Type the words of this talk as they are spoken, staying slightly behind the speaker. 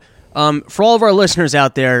For all of our listeners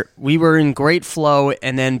out there, we were in great flow,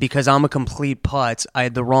 and then because I'm a complete putz, I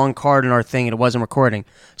had the wrong card in our thing and it wasn't recording.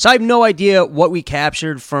 So I have no idea what we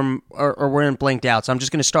captured from, or we're in blanked out. So I'm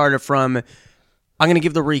just going to start it from, I'm going to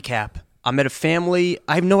give the recap. I'm at a family.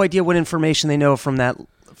 I have no idea what information they know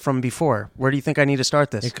from before. Where do you think I need to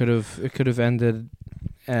start this? It could have ended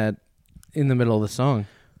in the middle of the song.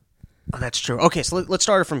 Oh, that's true. Okay, so let's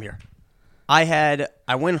start it from here. I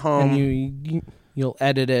went home. And you'll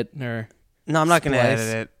edit it or... No, I'm not going to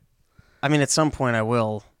edit it. I mean, at some point I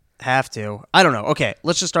will have to. I don't know. Okay,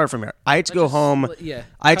 let's just start from here. I had to go home. Yeah.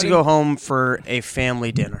 I had to go home for a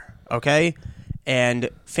family dinner, okay? And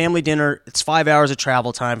family dinner, it's 5 hours of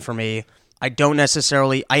travel time for me. I don't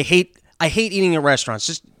necessarily... I hate eating at restaurants.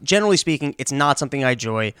 Just generally speaking, it's not something I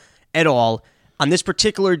enjoy at all. On this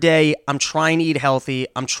particular day, I'm trying to eat healthy.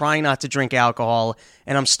 I'm trying not to drink alcohol.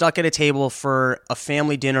 And I'm stuck at a table for a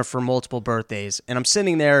family dinner for multiple birthdays. And I'm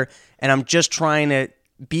sitting there, and I'm just trying to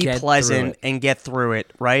be pleasant and get through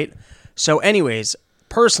it, right? So anyways,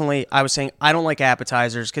 personally, I was saying I don't like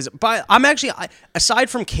appetizers. But I'm actually, aside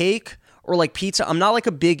from cake or like pizza, I'm not like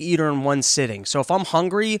a big eater in one sitting. So if I'm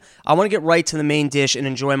hungry, I want to get right to the main dish and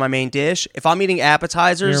enjoy my main dish. If I'm eating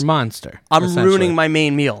appetizers, you're a monster. I'm ruining my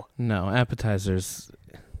main meal. No, appetizers.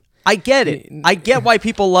 I get it. I get why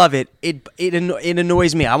people love it. It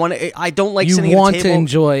annoys me. I don't like sitting at a table. You want to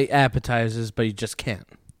enjoy appetizers, but you just can't.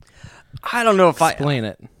 I don't know if Explain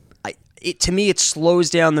it. To me, it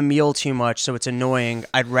slows down the meal too much, so it's annoying.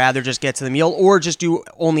 I'd rather just get to the meal or just do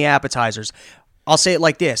only appetizers. I'll say it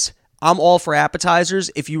like this. I'm all for appetizers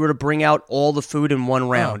if you were to bring out all the food in one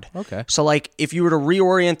round. Oh, okay. So, like, if you were to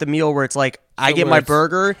reorient the meal where it's like, I get my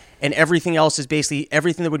burger and everything else is basically,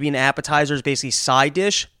 everything that would be an appetizer is basically side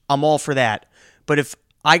dish, I'm all for that. But if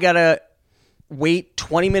I got to wait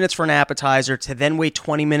 20 minutes for an appetizer to then wait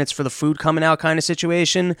 20 minutes for the food coming out kind of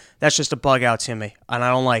situation, that's just a bug out to me, and I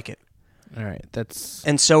don't like it. All right,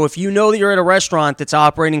 And so if you know that you're at a restaurant that's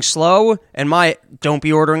operating slow, don't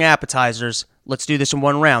be ordering appetizers. Let's do this in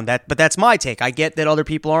one round. But that's my take. I get that other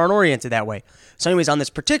people aren't oriented that way. So anyways, on this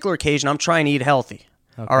particular occasion, I'm trying to eat healthy.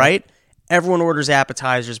 Okay. All right? Everyone orders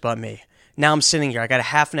appetizers but me. Now I'm sitting here. I got a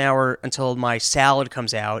half an hour until my salad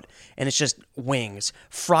comes out, and it's just wings,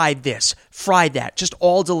 fried this, fried that, just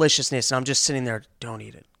all deliciousness. And I'm just sitting there, don't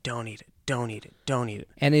eat it, don't eat it, don't eat it, don't eat it.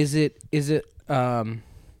 And is it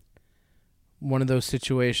one of those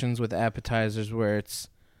situations with appetizers where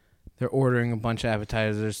they're ordering a bunch of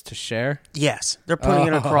appetizers to share? Yes, they're putting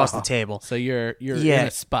it across the table. So you're in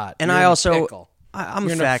a spot. And you're I'm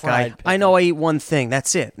a fat guy. Pickle. I know I eat one thing.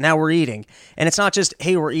 That's it. Now we're eating. And it's not just,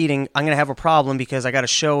 hey, we're eating. I'm going to have a problem because I got a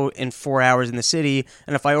show in 4 hours in the city.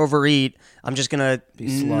 And if I overeat, I'm just going to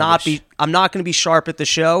I'm not going to be sharp at the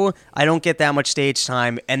show. I don't get that much stage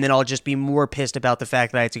time. And then I'll just be more pissed about the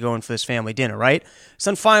fact that I had to go in for this family dinner, right? So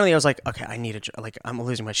then finally I was like, okay, I'm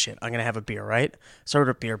losing my shit. I'm going to have a beer, right? So I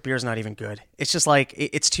ordered a beer. Beer's not even good. It's just like,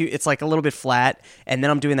 it's like a little bit flat. And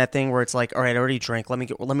then I'm doing that thing where it's like, all right, I already drank. Let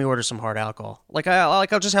me order some hard alcohol.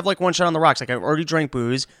 I'll just have like one shot on the rocks. Like I already drank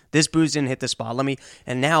booze. This booze didn't hit the spot.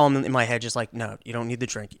 And now I'm in my head just like, no, you don't need the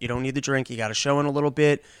drink. You don't need the drink. You got a show in a little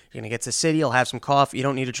bit. You're going to get to the city. I'll have some coffee. You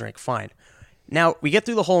don't need a drink. Fine. Now we get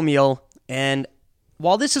through the whole meal. And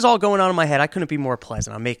while this is all going on in my head, I couldn't be more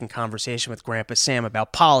pleasant. I'm making conversation with Grandpa Sam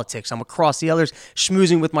about politics. I'm across the others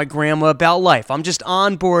schmoozing with my grandma about life. I'm just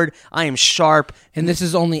on board. I am sharp. And this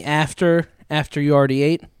is only after you already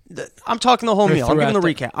ate? I'm talking the whole meal. I'm giving the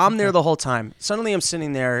recap. I'm there the whole time. Suddenly I'm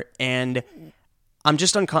sitting there and I'm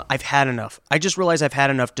just I've had enough. I just realized I've had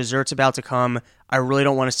enough. Dessert's about to come. I really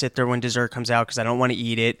don't want to sit there when dessert comes out because I don't want to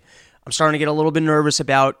eat it. I'm starting to get a little bit nervous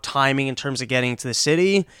about timing in terms of getting to the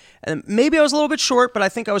city. And maybe I was a little bit short, but I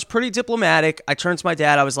think I was pretty diplomatic. I turned to my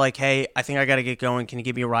dad. I was like, hey, I think I got to get going. Can you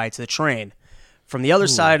give me a ride to the train? From the other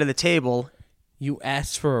side of the table. You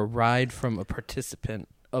asked for a ride from a participant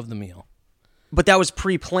of the meal. But that was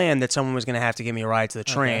pre-planned that someone was going to have to give me a ride to the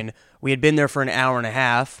train. Okay. We had been there for an hour and a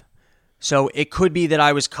half. So it could be that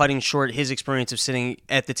I was cutting short his experience of sitting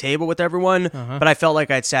at the table with everyone. But I felt like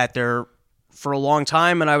I'd sat there for a long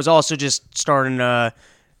time. And I was also just starting to...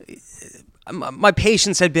 my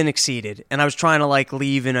patience had been exceeded. And I was trying to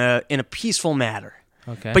leave in a peaceful manner.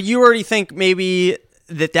 Okay. But you already think maybe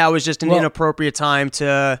that was just an inappropriate time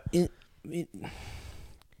to...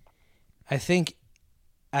 I think...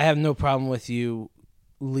 I have no problem with you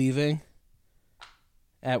leaving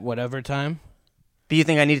at whatever time. But you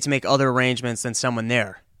think I needed to make other arrangements than someone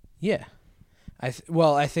there? Yeah. I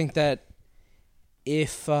think that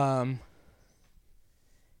if, unless,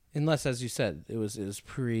 as you said, it was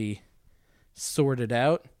pre-sorted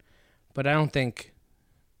out, but I don't think,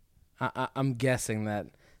 I'm guessing that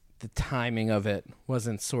the timing of it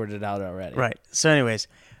wasn't sorted out already. Right. So anyways,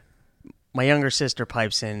 my younger sister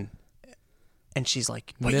pipes in, and she's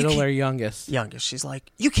like, middle or youngest? Youngest. She's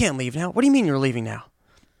like, you can't leave now. What do you mean you're leaving now?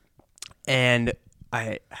 And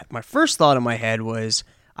my first thought in my head was,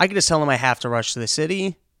 I could just tell them I have to rush to the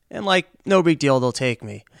city, and like, no big deal, they'll take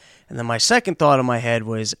me. And then my second thought in my head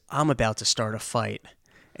was, I'm about to start a fight.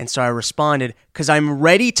 And so I responded, because I'm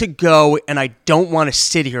ready to go, and I don't want to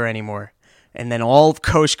sit here anymore. And then all of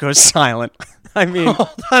Coach goes silent. I mean,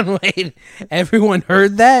 hold on, wait. Everyone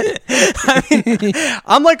heard that? I mean,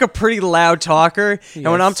 I'm like a pretty loud talker, and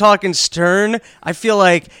when I'm talking stern, I feel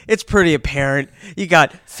like it's pretty apparent. You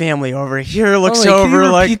got family over here, looks over can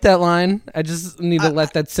you like. Repeat that line. I just need to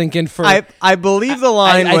let that sink in for. I believe the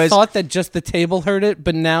line was. I thought that just the table heard it,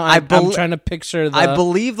 but now I'm trying to picture the. I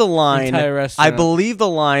believe the line. Entire restaurant. I believe the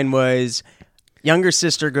line was. Younger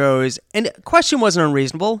sister goes, and the question wasn't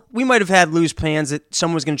unreasonable. We might have had loose plans that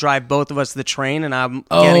someone was going to drive both of us to the train, and I'm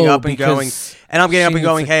getting up and going. And I'm getting up and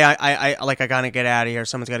going, hey, I got to get out of here.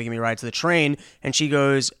 Someone's got to give me a ride to the train. And she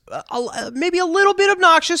goes, maybe a little bit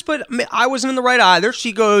obnoxious, but I wasn't in the right either.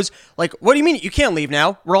 She goes, like, what do you mean? You can't leave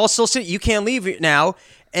now. We're all still sitting. You can't leave now.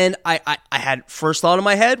 And I had, first thought in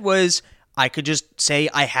my head was, I could just say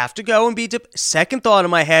I have to go and be. Second thought in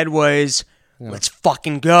my head was, let's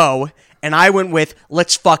fucking go. And I went with,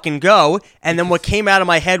 let's fucking go. And then what came out of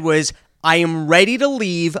my head was, I am ready to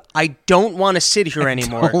leave. I don't want to sit here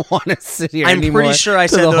anymore. I don't want to sit here I'm anymore. pretty sure I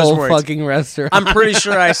said the those whole words. Fucking restaurant. I'm pretty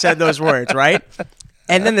sure I said those words, right?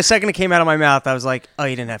 And then the second it came out of my mouth, I was like, oh,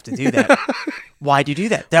 you didn't have to do that. Why'd you do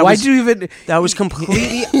that? Why'd you even... That was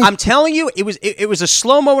completely... I'm telling you, it was a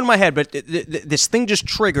slow moment in my head, but this thing just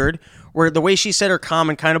triggered where the way she said her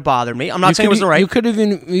comment kind of bothered me. I'm not saying it was the right... You could have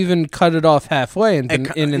even cut it off halfway and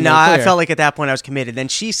been in No, I felt like at that point I was committed. Then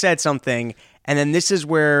she said something, and then this is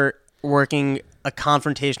where working a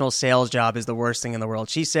confrontational sales job is the worst thing in the world.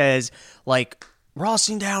 She says, like, we're all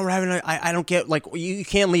sitting down, we're having I don't get, like, you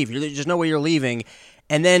can't leave. There's no way you're leaving.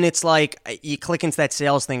 And then it's like, you click into that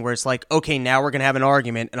sales thing where it's like, okay, now we're going to have an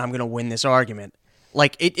argument, and I'm going to win this argument.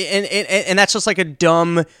 Like, and that's just like a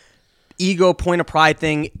dumb ego point of pride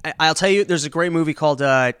thing. I'll tell you, there's a great movie called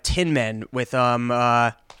Tin Men with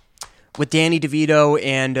Danny DeVito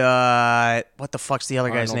and what the fuck's the other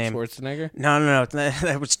guy's name? Schwarzenegger? No.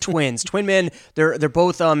 That was twins. Twin Men. They're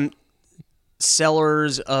both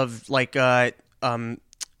sellers of like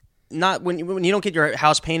not when you don't get your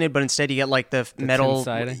house painted, but instead you get like the metal.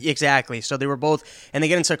 Exactly. So they were both, and they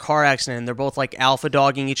get into a car accident, and they're both like alpha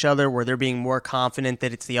dogging each other, where they're being more confident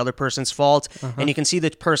that it's the other person's fault. And you can see the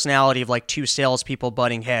personality of like two salespeople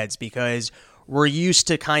butting heads, because we're used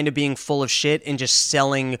to kind of being full of shit and just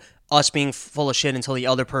selling us being full of shit until the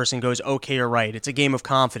other person goes, okay, you're right. It's a game of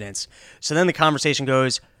confidence. So then the conversation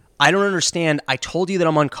goes, I don't understand. I told you that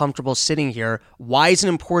I'm uncomfortable sitting here. Why is it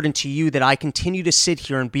important to you that I continue to sit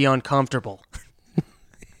here and be uncomfortable?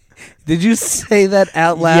 Did you say that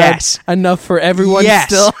out loud? Yes. Enough for everyone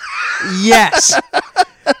still? Yes.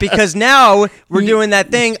 Because now we're doing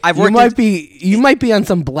that thing. You might be on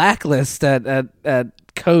some blacklist at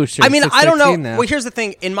Coach. I mean, I don't know. Now. Well, here's the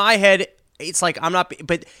thing. In my head, it's like I'm not,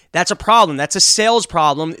 but that's a problem. That's a sales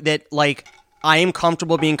problem that like I am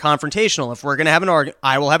comfortable being confrontational. If we're going to have an argument,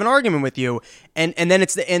 I will have an argument with you. And then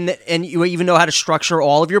it's and you even know how to structure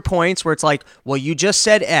all of your points where it's like, well, you just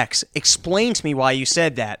said X. Explain to me why you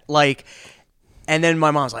said that. Like, and then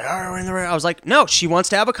my mom's like, oh, I was like, no, she wants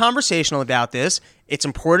to have a conversation about this. It's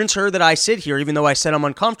important to her that I sit here, even though I said I'm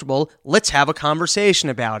uncomfortable. Let's have a conversation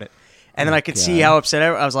about it. And then I could see how upset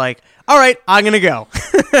I was like, all right, I'm going to go.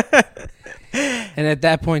 And at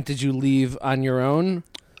that point, did you leave on your own?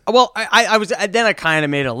 Well, I was. Then I kind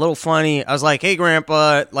of made it a little funny. I was like, "Hey,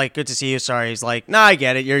 Grandpa, like, good to see you." Sorry. He's like, "Nah, I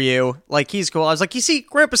get it. You're you. Like, he's cool." I was like, "You see,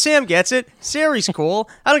 Grandpa Sam gets it. Sari's cool.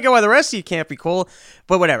 I don't get why the rest of you can't be cool."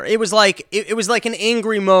 But whatever. It was like it was like an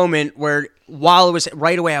angry moment where, while it was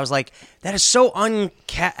right away, I was like, "That is so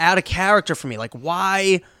out of character for me. Like,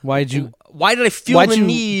 why? Why did I feel the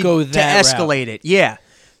need go to that escalate route? it?" Yeah.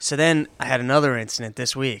 So then I had another incident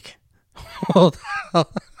this week. I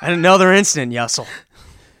had another incident, Yussel.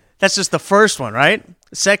 That's just the first one, right?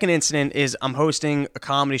 The second incident is I'm hosting a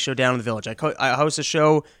comedy show down in the Village. I host a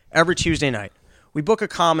show every Tuesday night. We book a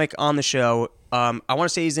comic on the show. I want to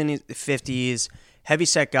say he's in his 50s,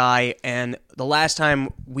 heavyset guy, and the last time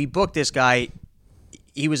we booked this guy,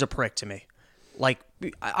 he was a prick to me. Like,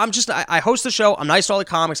 I host the show. I'm nice to all the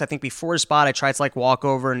comics. I think before his spot, I tried to like walk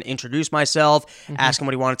over and introduce myself, ask him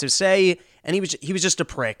what he wanted to say, and he was just a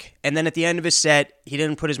prick. And then at the end of his set, he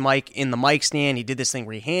didn't put his mic in the mic stand. He did this thing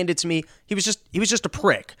where he handed it to me. He was just a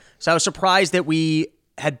prick. So I was surprised that we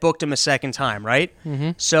had booked him a second time, right?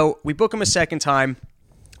 Mm-hmm. So we book him a second time,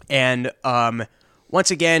 and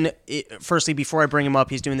once again, firstly, before I bring him up,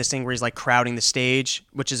 he's doing this thing where he's like crowding the stage,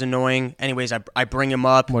 which is annoying. Anyways, I bring him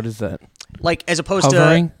up. What is that? Like, as opposed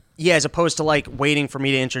Hovering? to... Yeah, as opposed to, like, waiting for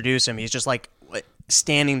me to introduce him. He's just, like,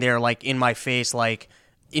 standing there, like, in my face, like,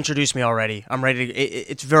 introduce me already. I'm ready to...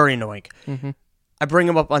 It's very annoying. Mm-hmm. I bring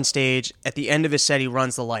him up on stage. At the end of his set, he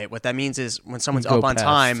runs the light. What that means is when someone's up on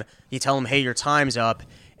time, you tell them, hey, your time's up.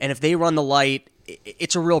 And if they run the light,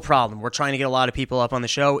 it's a real problem. We're trying to get a lot of people up on the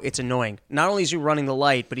show. It's annoying. Not only is he running the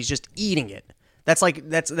light, but he's just eating it. That's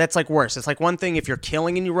like worse. It's like one thing if you're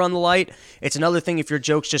killing and you run the light. It's another thing if your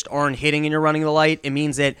jokes just aren't hitting and you're running the light. It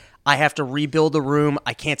means that I have to rebuild the room.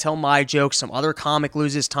 I can't tell my jokes. Some other comic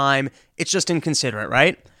loses time. It's just inconsiderate,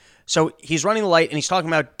 right? So he's running the light and he's talking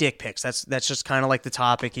about dick pics. That's just kind of like the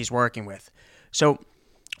topic he's working with. So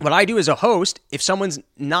what I do as a host, if someone's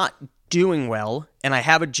not doing well and I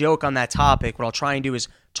have a joke on that topic, what I'll try and do is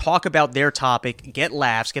talk about their topic, get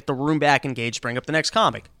laughs, get the room back engaged, bring up the next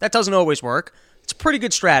comic. That doesn't always work. It's a pretty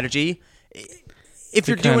good strategy. If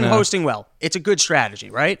you're doing hosting well, it's a good strategy,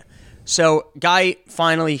 right? So, guy,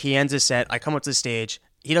 finally, he ends his set. I come up to the stage.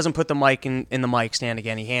 He doesn't put the mic in the mic stand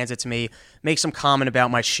again. He hands it to me, makes some comment about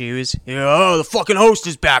my shoes. Oh, the fucking host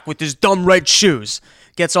is back with his dumb red shoes.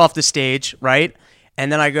 Gets off the stage, right?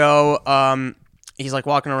 And then I go, he's like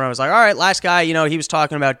walking around. I was like, all right, last guy, he was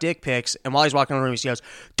talking about dick pics. And while he's walking around, he goes,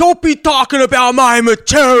 don't be talking about my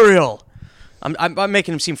material. I'm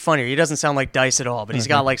making him seem funnier. He doesn't sound like Dice at all, but he's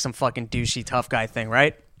got like some fucking douchey tough guy thing,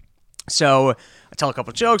 right? So I tell a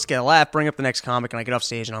couple jokes, get a laugh, bring up the next comic, and I get off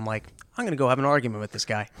stage and I'm like, I'm going to go have an argument with this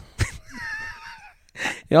guy.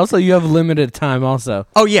 Also, you have limited time also.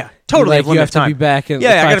 Oh, yeah. Totally have limited time. You have to be back in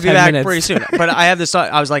I got to be back minutes. pretty soon. But I have this,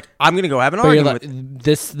 I was like, I'm going to go have an argument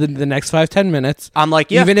with the next 5-10 minutes. I'm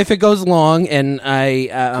like, yeah. Even if it goes long and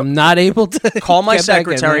I'm not able to call my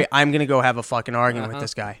secretary, I'm going to go have a fucking argument with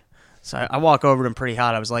this guy. So I walk over to him pretty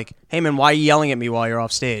hot. I was like, hey, man, why are you yelling at me while you're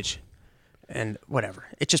off stage? And whatever.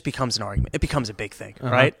 It just becomes an argument. It becomes a big thing,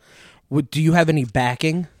 right? Do you have any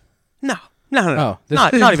backing? No. Oh,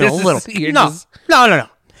 not even a little. No.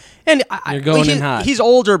 And you're going in hot. He's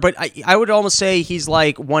older, but I would almost say he's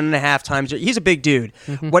like 1.5 times. He's a big dude.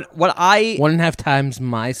 Mm-hmm. What 1.5 times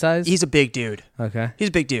my size? He's a big dude. Okay. He's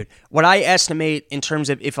a big dude. What I estimate in terms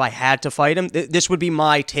of if I had to fight him, this would be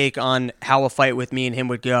my take on how a fight with me and him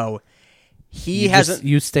would go.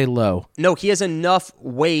 You stay low. No, he has enough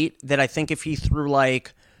weight that I think if he threw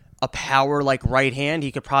like a power like right hand,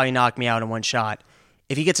 he could probably knock me out in one shot.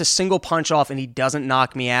 If he gets a single punch off and he doesn't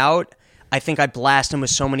knock me out, I think I blast him with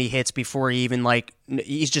so many hits before he even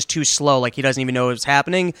he's just too slow, like he doesn't even know what's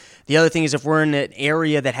happening. The other thing is if we're in an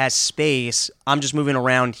area that has space, I'm just moving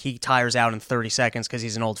around, he tires out in 30 seconds because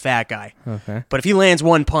he's an old fat guy. Okay. But if he lands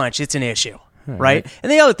one punch, it's an issue, right?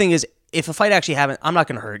 And the other thing is, if a fight actually happens, I'm not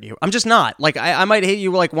going to hurt you. I'm just not. Like, I might hit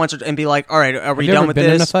you like once and be like, all right, are we done with this? Have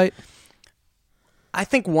you ever been in a fight? I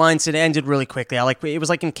think once it ended really quickly. It was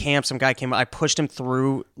like in camp, some guy came, I pushed him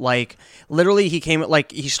through, like, literally he came,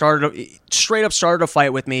 like, he straight up started a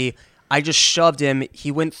fight with me. I just shoved him.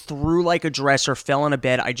 He went through like a dresser, fell on a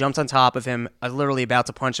bed. I jumped on top of him. I was literally about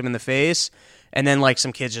to punch him in the face. And then like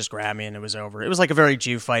some kids just grabbed me and it was over. It was like a very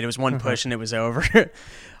Jew fight. It was one push and it was over.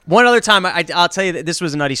 One other time, I'll tell you that this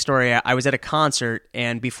was a nutty story. I was at a concert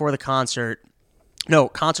and before the concert's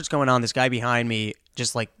going on. This guy behind me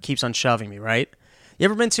just like keeps on shoving me, right? You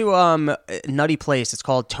ever been to a nutty place? It's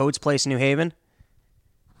called Toad's Place in New Haven.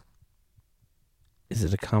 Is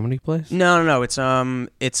it a comedy place? No. It's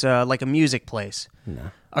like a music place.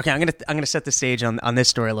 No. Okay, I'm gonna set the stage on this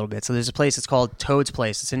story a little bit. So there's a place. It's called Toad's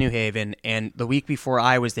Place. It's in New Haven, and the week before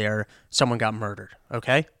I was there, someone got murdered.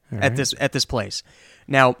 Okay, at this place.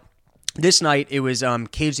 Now, this night it was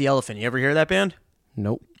Cage the Elephant. You ever hear that band?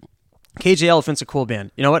 Nope. Cage the Elephant's a cool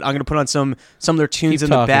band. You know what? I'm gonna put on some of their tunes in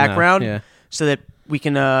the background, so that we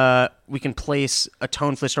can place a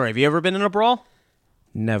tone for the story. Have you ever been in a brawl?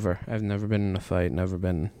 Never. I've never been in a fight. Never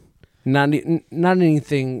been. Not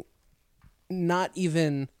anything. Not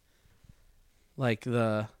even like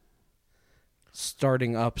the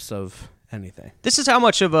starting ups of anything. This is how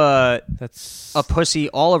much of a pussy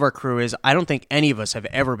all of our crew is. I don't think any of us have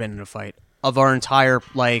ever been in a fight of our entire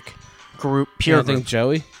like group. Pure. You don't think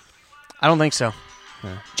Joey? I don't think so.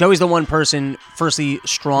 Yeah. Joey's the one person, firstly,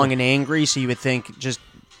 strong and angry, so you would think just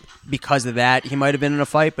because of that he might have been in a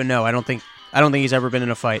fight, but no, I don't think he's ever been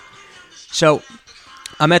in a fight. So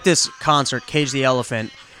I'm at this concert, Cage the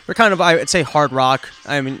Elephant. They're kind of, I would say, hard rock.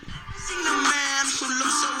 I mean,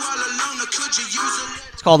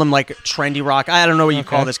 let's call them like trendy rock. I don't know what you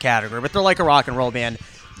call this category, but they're like a rock and roll band.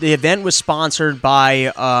 the event was sponsored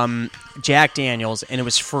by Jack Daniels, and it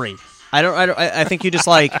was free. I think you just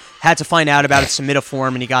like had to find out about it, submit a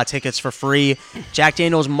form, and you got tickets for free. Jack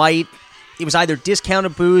Daniels it was either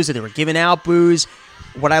discounted booze or they were giving out booze.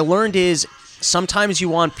 What I learned is sometimes you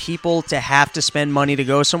want people to have to spend money to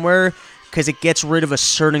go somewhere because it gets rid of a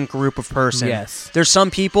certain group of person. Yes. There's some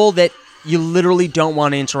people that you literally don't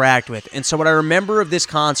want to interact with. And so what I remember of this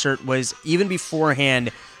concert was even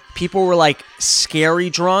beforehand, people were like scary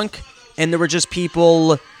drunk, and there were just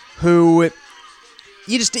people who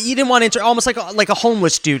you didn't want to almost like a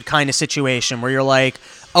homeless dude kind of situation where you're like,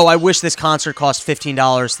 oh, I wish this concert cost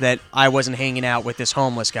 $15 that I wasn't hanging out with this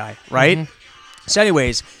homeless guy, right? Mm-hmm. So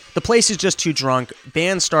anyways, the place is just too drunk.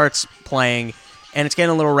 Band starts playing, and it's getting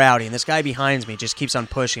a little rowdy, and this guy behind me just keeps on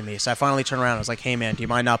pushing me. So I finally turn around. I was like, hey, man, do you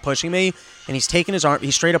mind not pushing me? And he's taking his arm.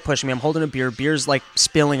 He's straight up pushing me. I'm holding a beer. Beer's, like,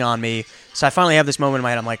 spilling on me. So I finally have this moment in my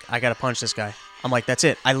head. I'm like, I got to punch this guy. I'm like, that's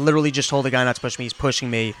it. I literally just told the guy not to push me. He's pushing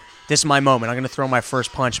me. This is my moment. I'm going to throw my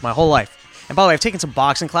first punch my whole life. And by the way, I've taken some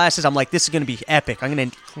boxing classes. I'm like, this is going to be epic. I'm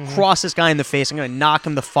going to cross this guy in the face. I'm going to knock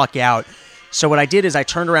him the fuck out. So what I did is I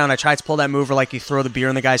turned around. I tried to pull that move where like you throw the beer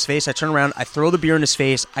in the guy's face. I turn around. I throw the beer in his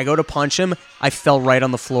face. I go to punch him. I fell right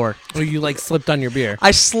on the floor. Or you like slipped on your beer.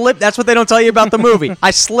 I slipped. That's what they don't tell you about the movie.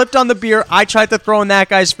 I slipped on the beer. I tried to throw in that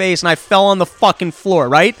guy's face, and I fell on the fucking floor,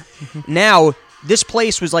 right? Now, this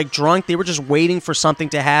place was like drunk. They were just waiting for something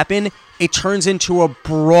to happen. It turns into a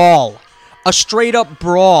brawl. A straight-up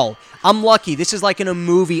brawl. I'm lucky. This is like in a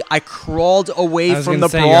movie. I crawled away from the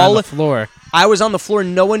brawl. You're on the floor. I was on the floor.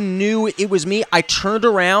 No one knew it was me. I turned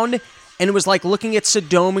around, and it was like looking at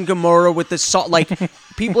Sodom and Gomorrah with the salt. Like,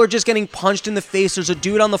 people are just getting punched in the face. There's a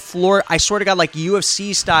dude on the floor. I swear to God, like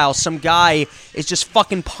UFC style, some guy is just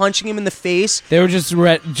fucking punching him in the face. They were just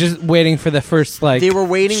waiting for the first, like, they were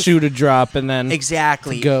waiting shoe to drop and then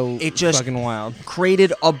exactly go it just fucking wild.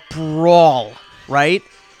 Created a brawl, right?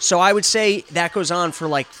 So I would say that goes on for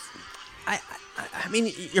like, I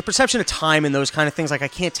mean, your perception of time and those kind of things, like I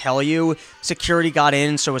can't tell you. Security got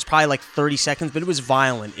in, so it was probably like 30 seconds, but it was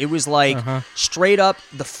violent. It was like straight up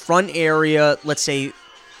the front area, let's say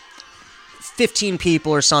 15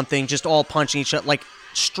 people or something, just all punching each other, like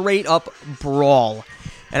straight up brawl.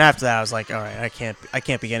 And after that, I was like, all right, I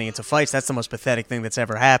can't be getting into fights. That's the most pathetic thing that's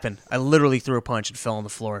ever happened. I literally threw a punch and fell on the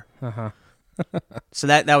floor. So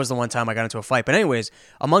that was the one time I got into a fight. But anyways,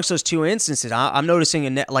 amongst those two instances, I'm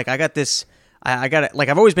noticing like I got this. I got it. Like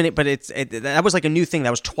I've always been, but that was like a new thing.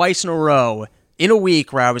 That was twice in a row in a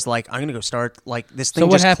week where I was like, I'm gonna go start like this thing.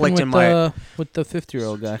 So just clicked in my with the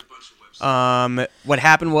 50-year-old guy. What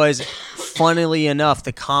happened was, funnily enough,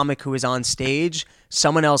 the comic who was on stage,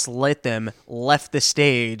 someone else left the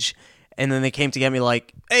stage, and then they came to get me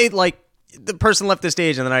like, hey, like the person left the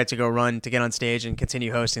stage, and then I had to go run to get on stage and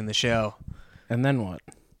continue hosting the show. And then what?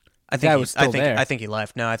 I think was still there. I think he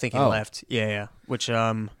left. No, I think he left. Yeah. Which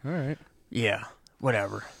all right. Yeah,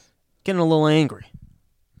 whatever. Getting a little angry.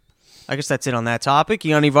 I guess that's it on that topic.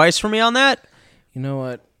 You got any advice for me on that? You know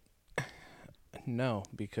what? No,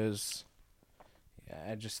 because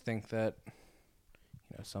I just think that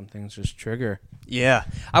some things just trigger. Yeah.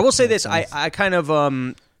 I will say this. I kind of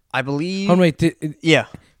I believe. Oh wait, yeah.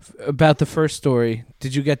 About the first story,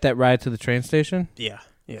 did you get that ride to the train station? Yeah.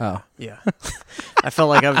 Yeah. I felt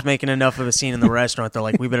like I was making enough of a scene in the restaurant. They're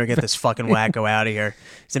like, we better get this fucking wacko out of here.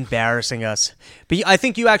 He's embarrassing us. But I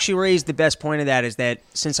think you actually raised the best point of that is that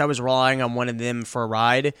since I was relying on one of them for a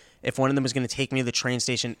ride, if one of them was going to take me to the train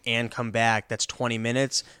station and come back, that's 20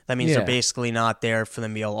 minutes. That means they're basically not there for the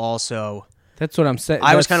meal also. That's what I'm saying.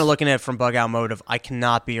 I was kind of looking at it from bug out mode of I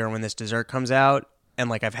cannot be here when this dessert comes out. And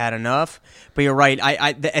like I've had enough, but you're right.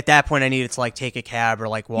 I at that point I needed to like take a cab or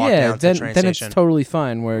like walk down to the train station. Then it's totally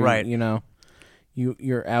fine. Where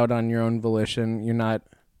you're out on your own volition. You're not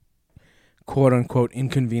quote unquote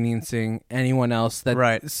inconveniencing anyone else.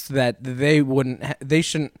 That they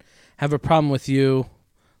shouldn't have a problem with you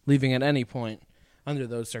leaving at any point under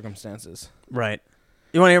those circumstances. Right.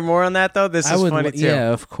 You want to hear more on that, though? This is funny, too.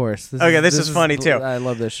 Yeah, of course. This is funny, too. I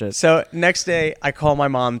love this shit. So, next day, I call my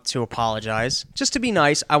mom to apologize. Just to be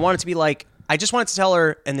nice. I wanted to be like, I just wanted to tell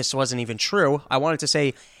her, and this wasn't even true, I wanted to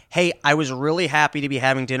say, hey, I was really happy to be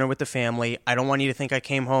having dinner with the family. I don't want you to think I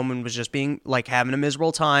came home and was just being, like, having a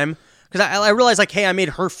miserable time. Because I realized, like, hey, I made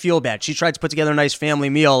her feel bad. She tried to put together a nice family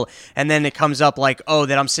meal, and then it comes up like, oh,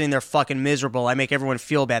 that I'm sitting there fucking miserable. I make everyone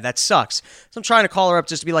feel bad. That sucks. So I'm trying to call her up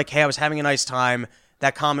just to be like, hey, I was having a nice time.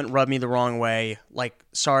 That comment rubbed me the wrong way. Like,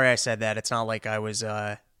 sorry I said that. It's not like I was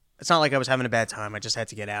having a bad time. I just had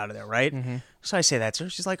to get out of there, right? Mm-hmm. So I say that to her.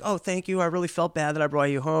 She's like, oh, thank you. I really felt bad that I brought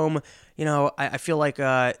you home. You know, I feel like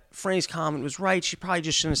Franny's comment was right. She probably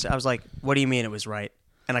just shouldn't have. I was like, what do you mean it was right?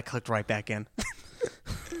 And I clicked right back in.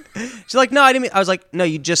 She's like, no, I didn't mean. I was like, no,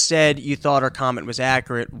 you just said you thought her comment was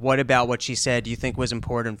accurate. What about what she said do you think was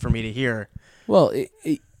important for me to hear? Well,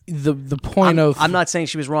 the point I'm not saying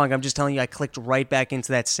she was wrong. I'm just telling you I clicked right back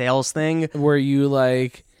into that sales thing. Where you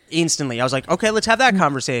like... Instantly. I was like, okay, let's have that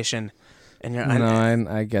conversation. And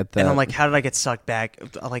I get that. And I'm like, how did I get sucked back?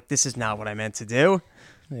 I'm like, this is not what I meant to do.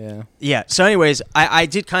 Yeah. Yeah. So anyways, I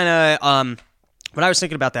did kind of, when I was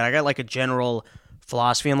thinking about that, I got like a general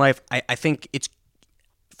philosophy in life. I think it's,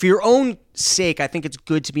 for your own sake, I think it's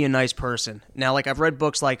good to be a nice person. Now, like I've read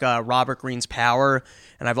books like Robert Greene's Power,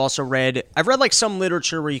 and I've read like some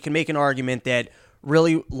literature where you can make an argument that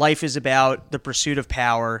really life is about the pursuit of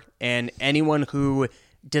power, and anyone who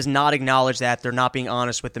does not acknowledge that, they're not being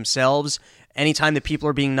honest with themselves. Anytime that people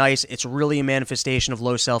are being nice, it's really a manifestation of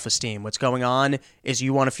low self-esteem. What's going on is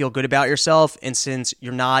you want to feel good about yourself, and since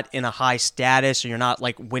you're not in a high status or you're not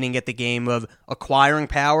like winning at the game of acquiring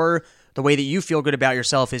power, the way that you feel good about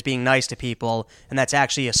yourself is being nice to people, and that's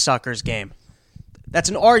actually a sucker's game. That's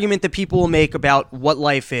an argument that people will make about what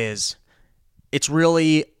life is. It's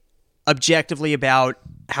really objectively about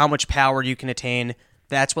how much power you can attain.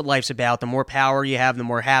 That's what life's about. The more power you have, the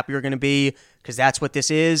more happy you're going to be, because that's what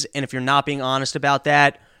this is. And if you're not being honest about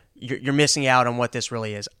that, you're missing out on what this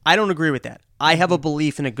really is. I don't agree with that. I have a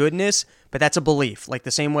belief in a goodness, but that's a belief. Like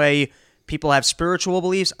the same way people have spiritual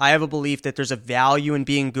beliefs, I have a belief that there's a value in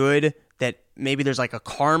being good, that maybe there's like a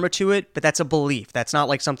karma to it, but that's a belief. That's not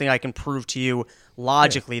like something I can prove to you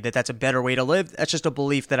logically that that's a better way to live. That's just a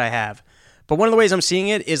belief that I have. But one of the ways I'm seeing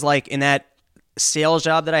it is like in that sales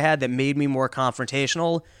job that I had that made me more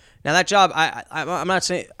confrontational. Now that job, I'm not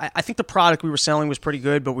saying, I think the product we were selling was pretty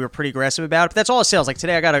good, but we were pretty aggressive about it. But that's all it sales. Like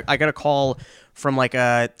today I got a call from like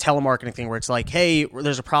a telemarketing thing where it's like, hey,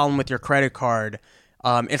 there's a problem with your credit card.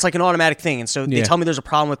 It's like an automatic thing. And so they tell me there's a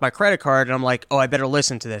problem with my credit card, and I'm like, oh, I better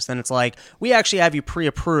listen to this. Then it's like, we actually have you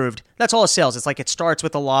pre-approved. That's all it sells. It's like it starts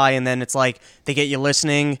with a lie, and then it's like they get you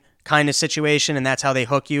listening kind of situation, and that's how they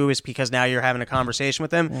hook you, is because now you're having a conversation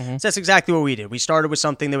with them. Mm-hmm. So that's exactly what we did. We started with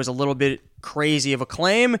something that was a little bit crazy of a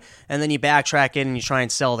claim, and then you backtrack it and you try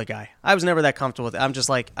and sell the guy. I was never that comfortable with it. I'm just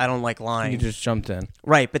like, I don't like lying. You just jumped in.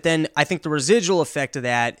 Right, but then I think the residual effect of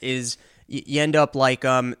that is you end up like...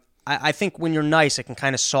 I think when you're nice, it can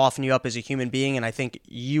kind of soften you up as a human being, and I think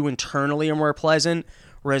you internally are more pleasant,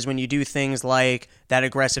 whereas when you do things like that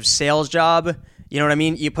aggressive sales job, you know what I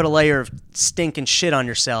mean? You put a layer of stinking shit on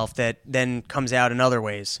yourself that then comes out in other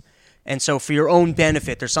ways. And so for your own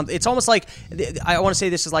benefit, there's something... It's almost like... I want to say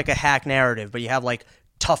this is like a hack narrative, but you have like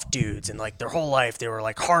tough dudes, and like their whole life they were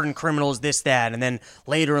like hardened criminals, this, that, and then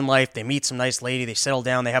later in life they meet some nice lady, they settle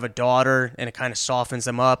down, they have a daughter, and it kind of softens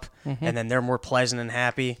them up, and then they're more pleasant and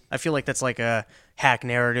happy. I feel like that's like a hack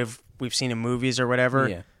narrative we've seen in movies or whatever.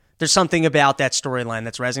 Yeah. There's something about that storyline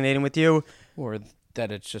that's resonating with you. Or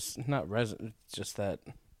that it's just not just that...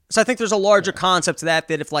 So I think there's a larger concept to that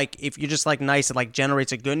if you're just like nice, it like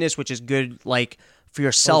generates a goodness, which is good like for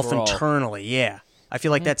yourself overall. Internally. Yeah. I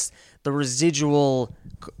feel like that's the residual,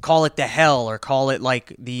 call it the hell, or call it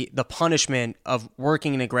like the punishment of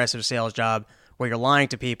working an aggressive sales job where you're lying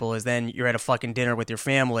to people, is then you're at a fucking dinner with your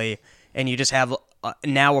family and you just have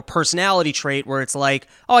now a personality trait where it's like,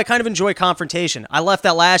 oh, I kind of enjoy confrontation. I left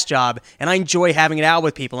that last job and I enjoy having it out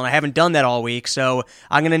with people, and I haven't done that all week, so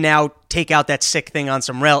I'm going to now take out that sick thing on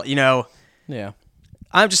some Yeah.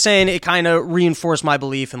 I'm just saying it kind of reinforced my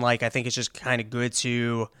belief, and like I think it's just kind of good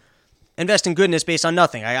to invest in goodness based on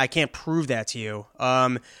nothing. I can't prove that to you.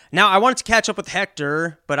 Now, I wanted to catch up with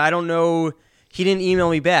Hector, but I don't know. He didn't email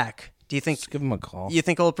me back. Do you think... Just give him a call. You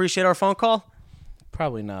think he'll appreciate our phone call?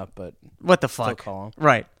 Probably not, but... What the fuck? Still call him.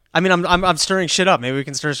 Right. I mean, I'm stirring shit up. Maybe we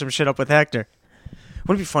can stir some shit up with Hector.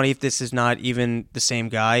 Wouldn't it be funny if this is not even the same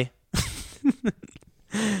guy?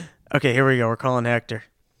 Okay, here we go. We're calling Hector.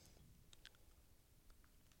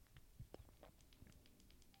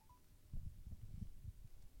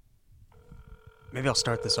 Maybe I'll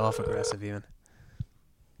start this off aggressive even.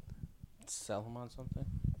 Sell him on something?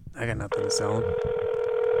 I got nothing to sell him.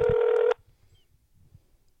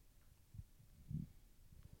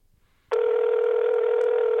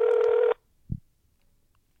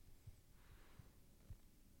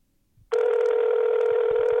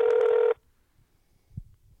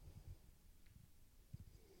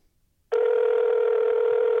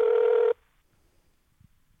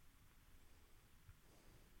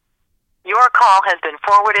 Your call has been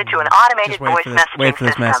forwarded to an automated voice messaging system. Wait for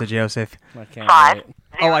this message, Joseph. I can't wait.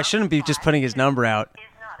 Oh, I shouldn't be just putting his number out.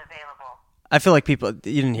 I feel like people...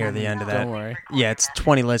 You didn't hear the end of that. Don't worry. Yeah, it's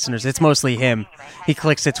 20 listeners. It's mostly him. He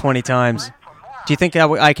clicks it 20 times. Do you think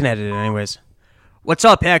I can edit it anyways? What's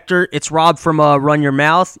up, Hector? It's Rob from Run Your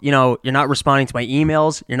Mouth. You know, you're not responding to my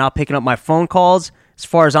emails. You're not picking up my phone calls. As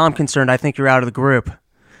far as I'm concerned, I think you're out of the group.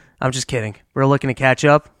 I'm just kidding. We're looking to catch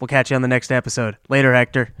up. We'll catch you on the next episode. Later,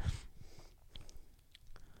 Hector.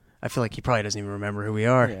 I feel like he probably doesn't even remember who we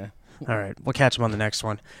are. Yeah. All right. We'll catch him on the next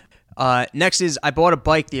one. Next is I bought a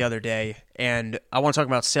bike the other day, and I want to talk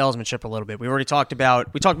about salesmanship a little bit. We talked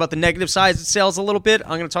about the negative side of sales a little bit.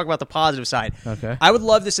 I'm going to talk about the positive side. Okay. I would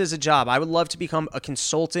love this as a job. I would love to become a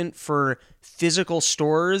consultant for physical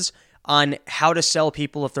stores on how to sell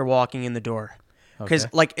people if they're walking in the door. Because,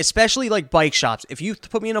 especially bike shops. If you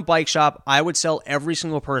put me in a bike shop, I would sell every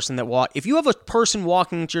single person that walk. If you have a person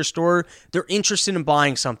walking into your store, they're interested in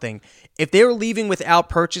buying something. If they're leaving without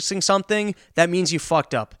purchasing something, that means you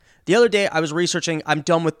fucked up. The other day, I was researching. I'm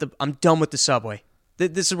done with the Subway.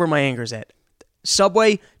 This is where my anger's at.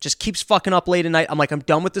 Subway just keeps fucking up late at night. I'm like, I'm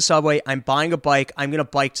done with the Subway. I'm buying a bike. I'm gonna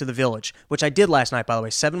bike to the Village, which I did last night, by the way.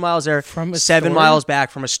 7 miles there, From 7 miles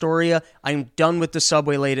back from Astoria. I'm done with the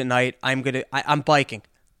Subway late at night. I'm biking.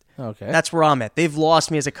 Okay. That's where I'm at. They've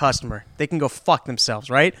lost me as a customer. They can go fuck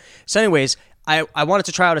themselves, right? So, anyways. I wanted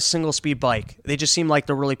to try out a single-speed bike. They just seem like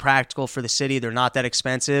they're really practical for the city. They're not that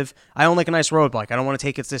expensive. I own a nice road bike. I don't want to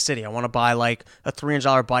take it to the city. I want to buy a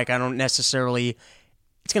 $300 bike. I don't necessarily...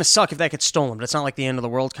 It's going to suck if that gets stolen, but it's not like the end of the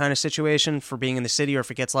world kind of situation for being in the city, or if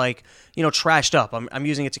it gets trashed up. I'm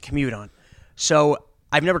using it to commute on. So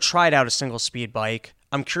I've never tried out a single-speed bike.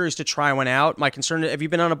 I'm curious to try one out. My concern... Have you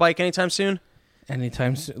been on a bike anytime soon?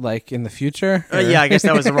 Anytime, in the future? Yeah, I guess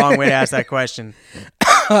that was the wrong way to ask that question.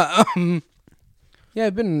 Yeah,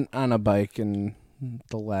 I've been on a bike in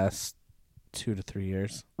the last 2 to 3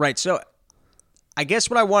 years. Right, so I guess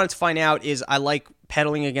what I wanted to find out is I like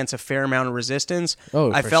pedaling against a fair amount of resistance.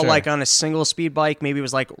 Oh, I for felt sure. like on a single speed bike, maybe it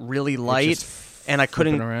was really light, and I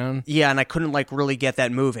couldn't. Around. Yeah, and I couldn't really get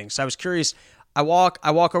that moving. So I was curious. I walk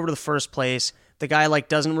over to the first place. The guy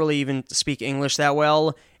doesn't really even speak English that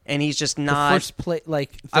well, and he's just not. The first place,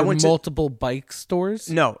 there were multiple bike stores.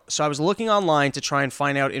 No, so I was looking online to try and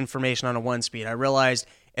find out information on a one speed. I realized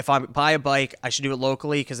if I buy a bike, I should do it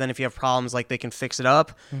locally, because then if you have problems, they can fix it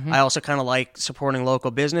up. Mm-hmm. I also kind of like supporting local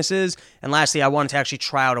businesses. And lastly, I wanted to actually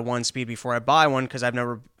try out a one speed before I buy one, because I've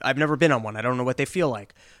never been on one. I don't know what they feel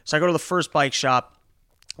like. So I go to the first bike shop,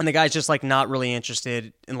 and the guy's just not really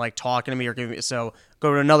interested in talking to me or giving me. So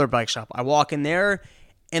go to another bike shop. I walk in there,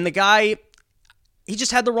 and the guy, he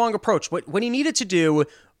just had the wrong approach. What he needed to do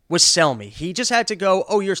was sell me. He just had to go,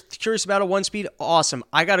 oh, you're curious about a one-speed? Awesome.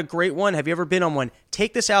 I got a great one. Have you ever been on one?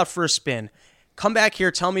 Take this out for a spin. Come back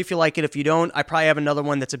here. Tell me if you like it. If you don't, I probably have another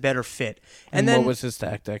one that's a better fit. And then, what was his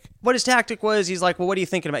tactic? What his tactic was, he's like, well, what are you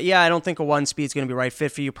thinking about? Yeah, I don't think a one-speed is going to be right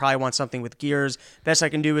fit for you. Probably want something with gears. Best I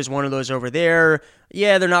can do is one of those over there.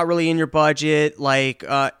 Yeah, they're not really in your budget.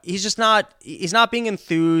 He's not being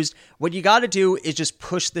enthused. What you got to do is just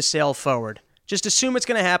push the sale forward. Just assume it's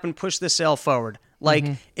going to happen. Push the sale forward.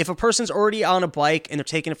 If a person's already on a bike and they're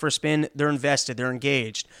taking it for a spin, they're invested, they're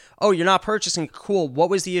engaged. Oh, you're not purchasing. Cool. What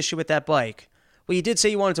was the issue with that bike? Well, you did say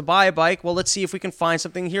you wanted to buy a bike. Well, let's see if we can find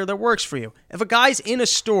something here that works for you. If a guy's in a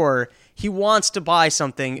store, he wants to buy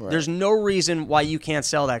something. Right. There's no reason why you can't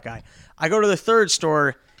sell that guy. I go to the third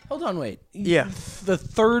store. Hold on, wait. Yeah. The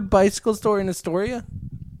third bicycle store in Astoria?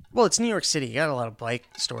 Well, it's New York City. You got a lot of bike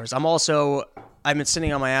stores. I've been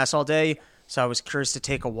sitting on my ass all day, so I was curious to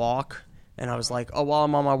take a walk. And I was like, oh, while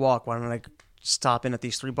I'm on my walk, why don't I stop in at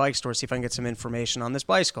these 3 bike stores, see if I can get some information on this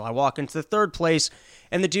bicycle. I walk into the third place,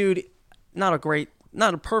 and the dude, not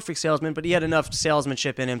a perfect salesman, but he had enough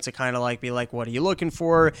salesmanship in him to kind of be like, what are you looking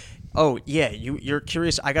for? Oh, yeah, you're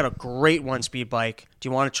curious. I got a great one-speed bike. Do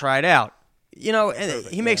you want to try it out? And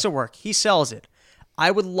he makes it work. He sells it. I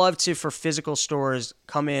would love to, for physical stores,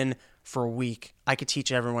 come in for a week. I could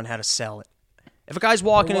teach everyone how to sell it. If a guy's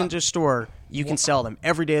walking into a store, you can sell them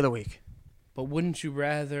every day of the week. But wouldn't you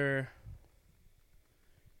rather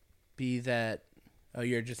be that? Oh,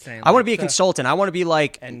 you're just saying. I want to be a consultant. I want to be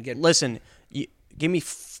listen, give me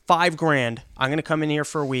 $5,000. I'm going to come in here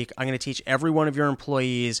for a week. I'm going to teach every one of your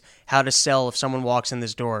employees how to sell if someone walks in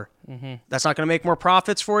this door. Mm-hmm. That's not going to make more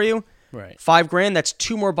profits for you. Right. $5,000. That's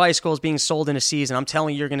 2 more bicycles being sold in a season. I'm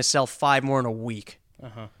telling you, you're going to sell 5 more in a week.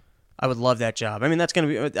 Uh-huh. I would love that job. I mean, that's going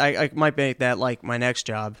to be. I might make that my next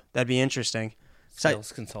job. That'd be interesting.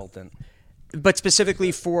 Sales consultant. But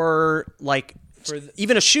specifically for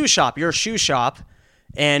even a shoe shop. You're a shoe shop,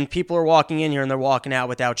 and people are walking in here and they're walking out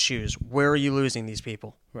without shoes. Where are you losing these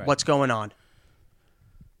people? Right. What's going on?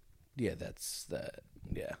 Yeah, that's that.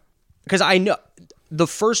 Yeah. Because I know the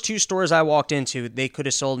first 2 stores I walked into, they could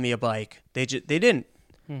have sold me a bike. They didn't.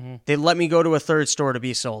 Mm-hmm. They let me go to a third store to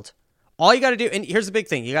be sold. All you got to do, and here's the big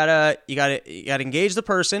thing: you gotta engage the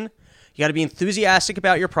person. You got to be enthusiastic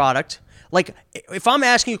about your product. Like, if I'm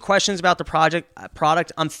asking you questions about the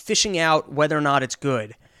product, I'm fishing out whether or not it's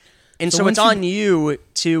good. And so it's on you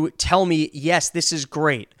to tell me, yes, this is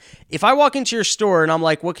great. If I walk into your store and I'm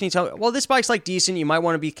like, what can you tell me? Well, this bike's like decent. You might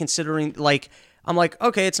want to be considering, like, I'm like,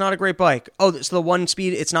 okay, it's not a great bike. Oh, so the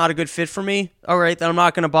 1-speed, it's not a good fit for me? All right, then I'm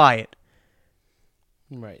not going to buy it.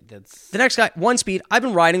 Right, that's... The next guy, 1-speed. I've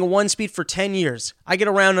been riding a 1-speed for 10 years. I get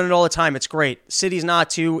around on it all the time. It's great. City's not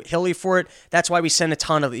too hilly for it. That's why we send a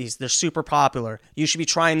ton of these. They're super popular. You should be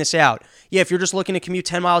trying this out. Yeah, if you're just looking to commute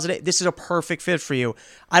 10 miles a day, this is a perfect fit for you.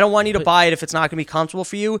 I don't want you to buy it if it's not going to be comfortable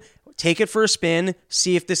for you. Take it for a spin.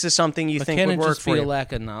 See if this is something you think would work for you. Can it just be a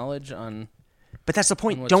lack of knowledge on... But that's the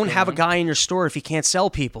point. Don't have a guy in your store if you can't sell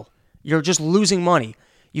people. You're just losing money.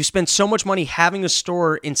 You spend so much money having a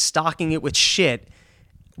store and stocking it with shit.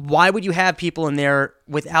 Why would you have people in there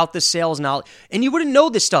without the sales knowledge? And you wouldn't know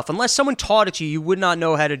this stuff. Unless someone taught it to you, you would not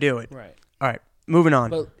know how to do it. Right. All right, moving on.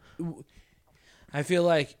 But I feel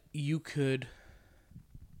like you could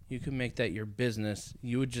make that your business.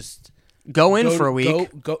 You would just go in for a week.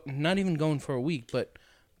 Go, not even going for a week, but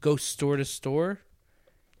go store to store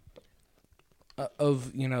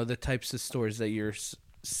of, the types of stores that you're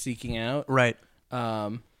seeking out. Right.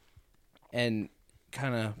 And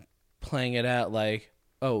kind of playing it out like,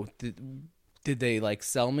 oh, did they like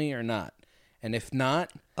sell me or not? And if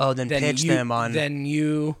not, then pitch them on. Then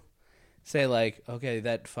you say like, okay,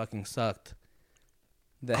 that fucking sucked.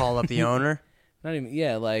 Call up the owner. Not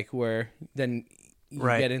even like where then you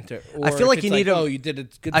get into. Or I feel like you need you did a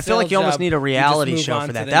good. I feel like you almost need a reality show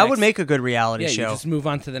for that. That would make a good reality show. You just move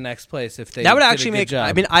on to the next place if they. That would actually make.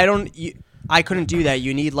 I mean, I couldn't do that.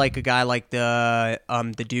 You need like a guy like the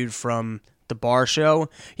dude from the Bar Show.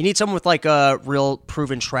 You need someone with like a real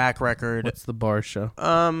proven track record. What's the Bar Show?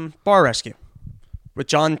 Bar Rescue with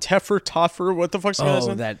John Toffer. What the fuck's the guy's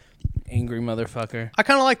name? That angry motherfucker. I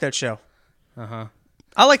kind of like that show.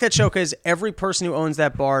 I like that show because every person who owns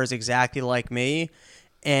that bar is exactly like me,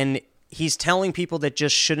 and he's telling people that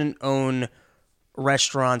just shouldn't own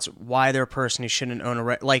restaurants why they're a person who shouldn't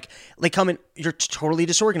own like come in, you're totally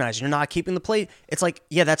disorganized, you're not keeping the plate. It's like,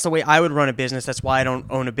 yeah, that's the way I would run a business. That's why I don't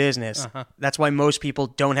own a business. That's why most people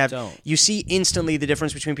don't have. You see instantly the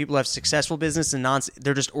difference between people who have successful business and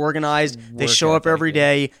they're just organized. They show up every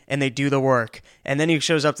day and they do the work. And then he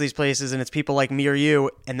shows up to these places and it's people like me or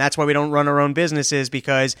you, and that's why we don't run our own businesses,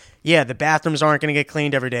 because the bathrooms aren't going to get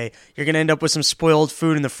cleaned every day. You're going to end up with some spoiled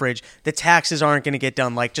food in the fridge. The taxes aren't going to get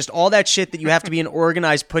done. Like, just all that shit that you have to be an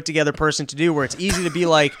organized, put together person to do, where it's easy to be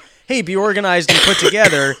like, hey, be organized and put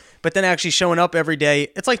together, but then actually showing up every day.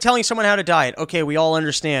 It's like telling someone how to diet. Okay, we all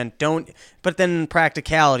understand. But then in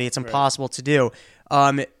practicality, it's impossible to do.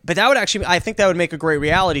 But that would actually, I think that would make a great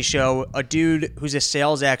reality show. A dude who's a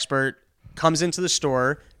sales expert comes into the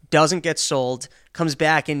store, doesn't get sold, comes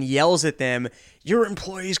back and yells at them, your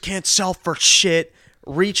employees can't sell for shit,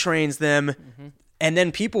 retrains them, and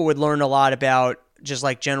then people would learn a lot about just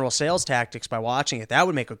like general sales tactics by watching it. That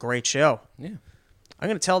would make a great show. Yeah. I'm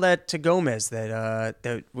going to tell that to Gomez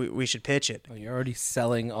that we should pitch it. Oh, you're already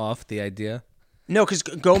selling off the idea? No, because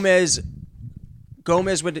Gomez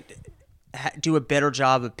would do a better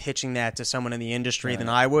job of pitching that to someone in the industry than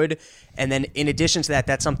I would. And then in addition to that,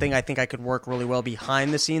 that's something I think I could work really well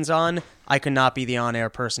behind the scenes on. I could not be the on-air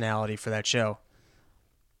personality for that show.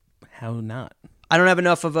 How not? I don't have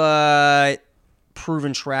enough of a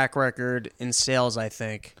proven track record in sales, I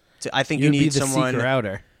think. I think you need be the someone...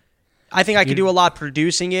 seeker-outer. I think I could do a lot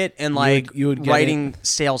producing it and you would writing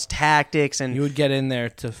sales tactics. And you would get in there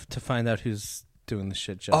to find out who's doing the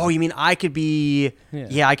shit job. Oh, you mean I could be...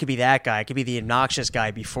 Yeah, I could be that guy. I could be the obnoxious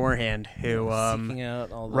guy beforehand who... seeking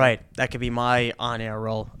out all that. Right. That could be my on-air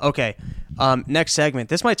role. Okay. Next segment.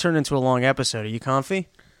 This might turn into a long episode. Are you comfy?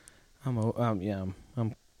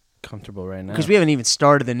 I'm comfortable right now. Because we haven't even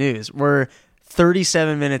started the news. We're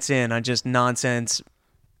 37 minutes in on just nonsense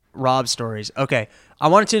Rob stories. Okay. I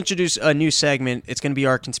wanted to introduce a new segment. It's going to be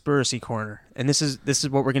our conspiracy corner. And this is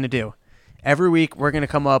what we're going to do. Every week, we're going to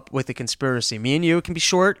come up with a conspiracy. Me and you, it can be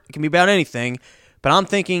short. It can be about anything. But I'm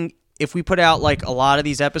thinking if we put out like a lot of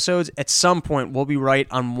these episodes, at some point, we'll be right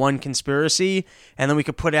on one conspiracy. And then we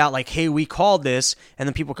could put out like, hey, we called this. And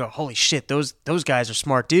then people go, holy shit, those guys are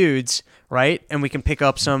smart dudes, right? And we can pick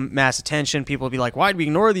up some mass attention. People will be like, why do we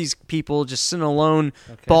ignore these people just sitting alone,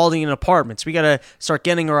 balding in apartments? We got to start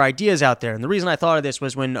getting our ideas out there. And the reason I thought of this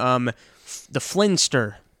was when the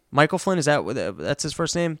Flinster, Michael Flynn, that's his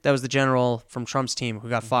first name? That was the general from Trump's team who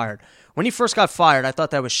got fired. When he first got fired, I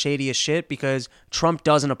thought that was shady as shit because Trump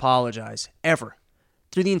doesn't apologize, ever.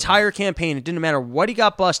 through the entire campaign, it didn't matter what he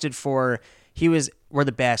got busted for. We're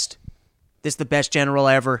the best. This is the best general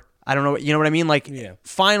ever. I don't know. You know what I mean? Like,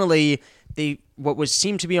 finally, what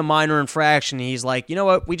seemed to be a minor infraction, he's like, you know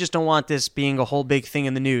what? We just don't want this being a whole big thing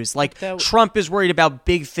in the news. Like, Trump is worried about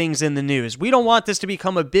big things in the news. We don't want this to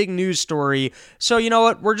become a big news story. So, you know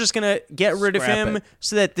what? We're just going to get rid of him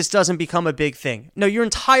so that this doesn't become a big thing. No, your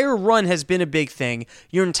entire run has been a big thing.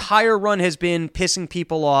 Your entire run has been pissing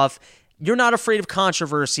people off. You're not afraid of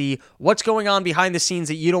controversy. What's going on behind the scenes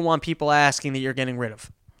that you don't want people asking that you're getting rid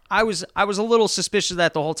of? I was a little suspicious of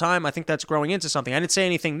that the whole time. I think that's growing into something. I didn't say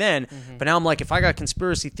anything then, but now I'm like, if I got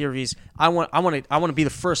conspiracy theories, I want to be the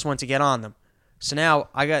first one to get on them. So now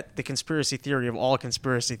I got the conspiracy theory of all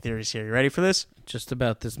conspiracy theories here. You ready for this? Just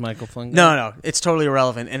about this Michael Flynn guy? No. It's totally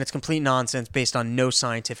irrelevant, and it's complete nonsense based on no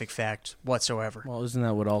scientific fact whatsoever. Well, isn't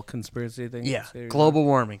that what all conspiracy things say? Global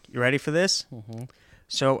warming. You ready for this? Mm-hmm.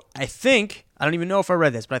 So I don't even know if I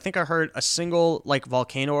read this, but I think I heard a single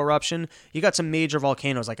volcano eruption. You got some major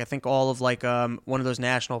volcanoes, I think all of one of those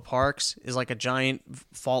national parks is like a giant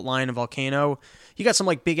fault line of volcano. You got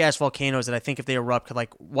some big ass volcanoes that I think if they erupt could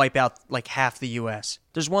wipe out half the U.S.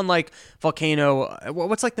 There's one volcano.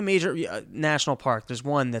 What's the major national park? There's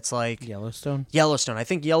one that's Yellowstone. Yellowstone. I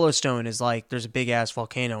think Yellowstone is there's a big ass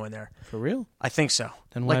volcano in there. For real? I think so.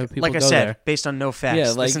 Then why would people go I said, there? Based on no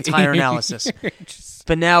facts. This entire analysis.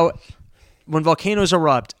 But now, when volcanoes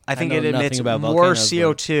erupt, I think it emits more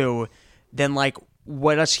CO2 than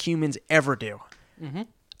what us humans ever do. Mm-hmm.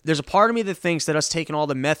 There's a part of me that thinks that us taking all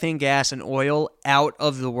the methane gas and oil out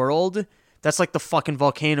of the world, that's the fucking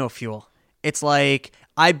volcano fuel. It's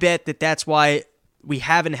I bet that's why we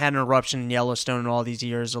haven't had an eruption in Yellowstone in all these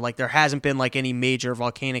years, or there hasn't been any major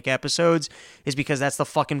volcanic episodes, is because that's the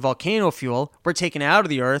fucking volcano fuel. We're taking it out of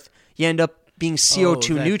the earth. You end up being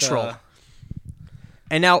CO2 neutral.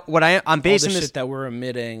 And now what I'm basing all the this shit that we're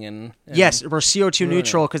emitting and yes, we're CO2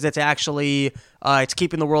 neutral because it's actually it's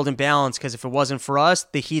keeping the world in balance. Because if it wasn't for us,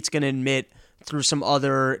 the heat's going to emit through some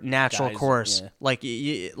other natural course.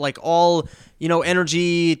 Yeah. All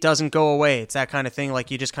energy doesn't go away. It's that kind of thing.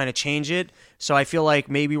 You just kind of change it. So I feel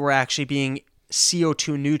maybe we're actually being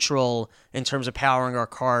CO2 neutral in terms of powering our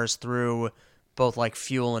cars through both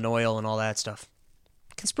fuel and oil and all that stuff.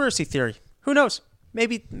 Conspiracy theory. Who knows?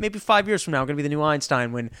 Maybe 5 years from now, I'm going to be the new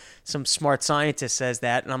Einstein when some smart scientist says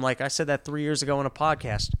that. And I'm I said that 3 years ago on a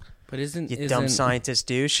podcast. But isn't dumb scientist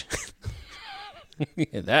douche?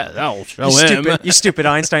 Yeah, that'll show him. You stupid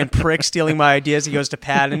Einstein prick stealing my ideas. He goes to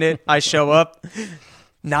patent it. I show up.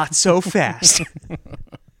 Not so fast.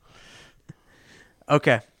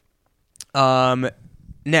 Okay.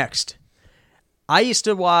 Next. I used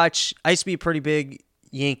to be a pretty big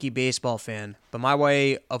Yankee baseball fan, but my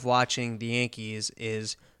way of watching the Yankees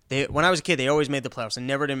is when I was a kid, they always made the playoffs and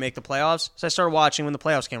never didn't make the playoffs. So I started watching when the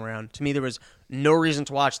playoffs came around. To me, there was no reason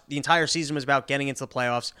to watch. The entire season was about getting into the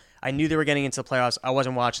playoffs. I knew they were getting into the playoffs. I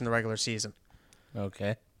wasn't watching the regular season.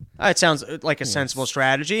 Okay. It sounds like a sensible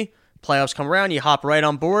strategy. Playoffs come around, you hop right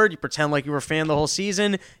on board, you pretend like you were a fan the whole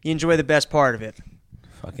season, you enjoy the best part of it.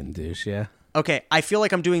 Fucking douche, yeah. Okay, I feel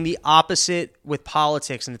like I'm doing the opposite with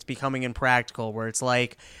politics, and it's becoming impractical, where it's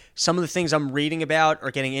some of the things I'm reading about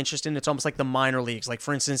or getting interested in, it's almost like the minor leagues.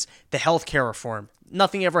 For instance, the healthcare reform.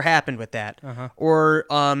 Nothing ever happened with that. Uh-huh. Or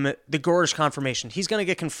the Gorge confirmation. He's going to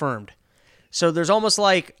get confirmed. So there's almost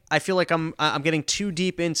I feel like I'm getting too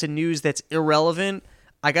deep into news that's irrelevant.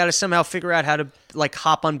 I got to somehow figure out how to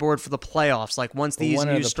hop on board for the playoffs. Once these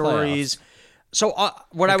news stories... Playoffs? So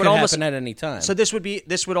what I would almost happen at any time. So this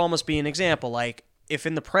would almost be an example. If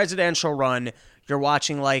in the presidential run you're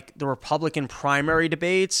watching the Republican primary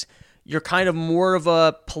debates, you're kind of more of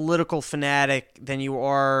a political fanatic than you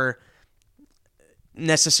are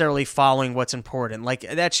necessarily following what's important.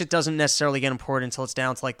 That shit doesn't necessarily get important until it's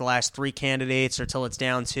down to the last three candidates, or till it's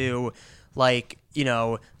down to the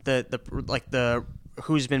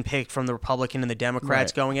who's been picked from the Republican and the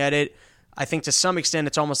Democrats going at it. I think to some extent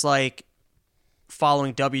it's almost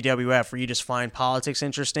following WWF, where you just find politics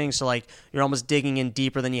interesting. So you're almost digging in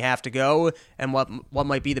deeper than you have to go. And what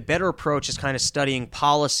might be the better approach is kind of studying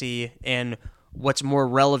policy and what's more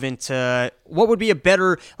relevant to what would be a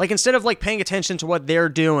better, instead of paying attention to what they're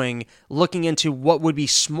doing, looking into what would be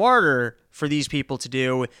smarter for these people to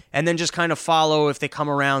do, and then just kind of follow if they come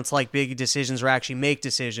around to big decisions or actually make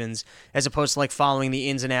decisions, as opposed to following the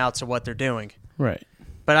ins and outs of what they're doing. Right.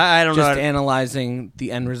 But I don't know. Just analyzing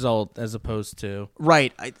the end result as opposed to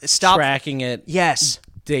stop tracking it. Yes,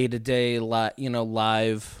 day to day,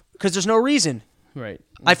 live. Because there's no reason. Right.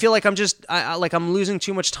 I feel like I'm losing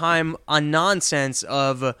too much time on nonsense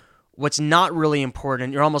of what's not really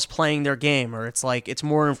important. You're almost playing their game, or it's it's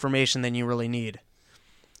more information than you really need.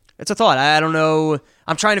 It's a thought. I don't know.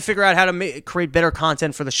 I'm trying to figure out how to create better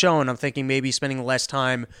content for the show, and I'm thinking maybe spending less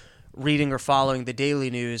time reading or following the daily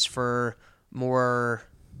news for more.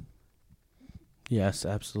 Yes,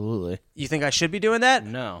 absolutely. You think I should be doing that?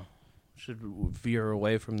 No. Should veer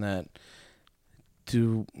away from that.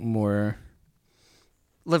 Do more.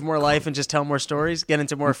 Live more life and just tell more stories? Get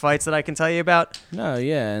into more fights that I can tell you about? No,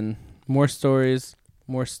 yeah, and more stories,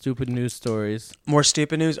 more stupid news stories. More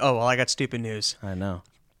stupid news? Oh, well, I got stupid news. I know.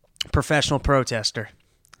 Professional protester.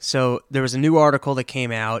 So there was a new article that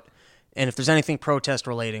came out, and if there's anything protest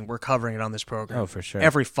relating, we're covering it on this program. Oh, for sure.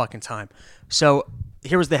 Every fucking time. So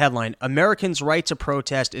here was the headline. Americans' right to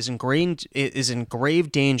protest is in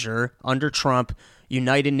grave danger under Trump,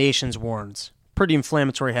 United Nations warns. Pretty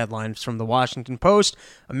inflammatory headlines from the Washington Post.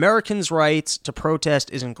 Americans' rights to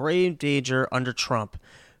protest is in grave danger under Trump.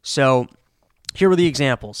 So here were the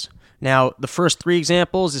examples. Now, the first three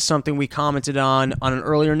examples is something we commented on an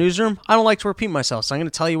earlier newsroom. I don't like to repeat myself, so I'm going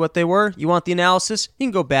to tell you what they were. You want the analysis? You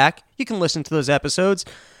can go back. You can listen to those episodes.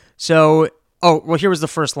 So, here was the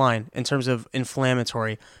first line in terms of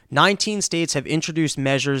inflammatory. 19 states have introduced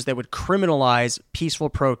measures that would criminalize peaceful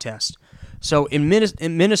protest. So in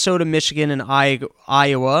Minnesota, Michigan, and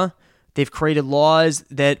Iowa, they've created laws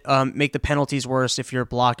that make the penalties worse if you're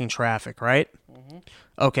blocking traffic, right? Mm-hmm.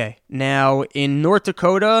 Okay. Now, in North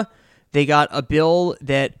Dakota, they got a bill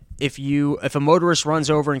that if a motorist runs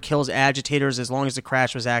over and kills agitators, as long as the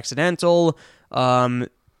crash was accidental,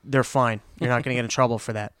 they're fine. You're not going to get in trouble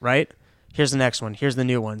for that, right? Here's the next one. Here's the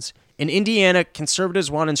new ones. In Indiana, conservatives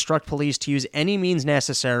want to instruct police to use any means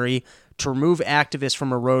necessary to remove activists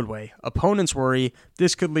from a roadway. Opponents worry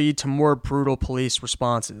this could lead to more brutal police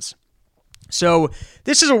responses. So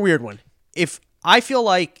this is a weird one. I feel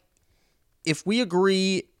like if we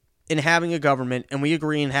agree in having a government and we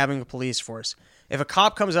agree in having a police force, if a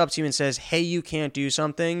cop comes up to you and says, hey, you can't do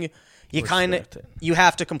something, you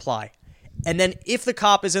have to comply. And then if the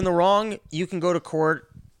cop is in the wrong, you can go to court,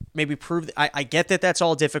 maybe prove I get that that's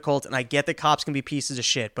all difficult, and I get that cops can be pieces of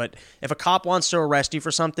shit, but if a cop wants to arrest you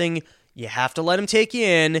for something, you have to let him take you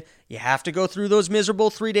in, you have to go through those miserable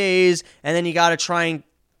 3 days, and then you got to try and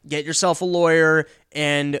get yourself a lawyer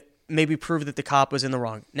and maybe prove that the cop was in the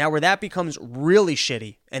wrong. Now, where that becomes really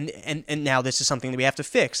shitty, and now this is something that we have to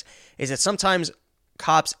fix, is that sometimes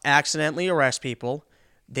cops accidentally arrest people,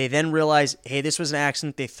 they then realize, hey, this was an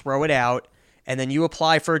accident, they throw it out, and then you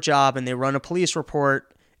apply for a job and they run a police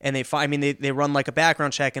report, and they run like a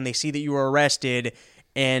background check, and they see that you were arrested,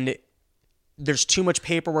 and there's too much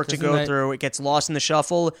paperwork to go through. It gets lost in the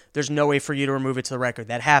shuffle. There's no way for you to remove it to the record.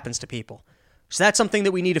 That happens to people. So that's something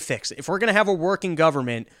that we need to fix. If we're going to have a working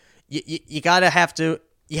government, you have to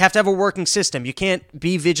have a working system. You can't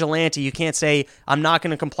be vigilante. You can't say, I'm not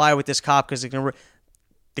going to comply with this cop because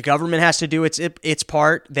the government has to do its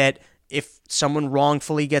part, that if someone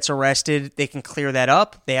wrongfully gets arrested, they can clear that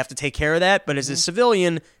up. They have to take care of that. But as a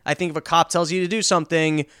civilian, I think if a cop tells you to do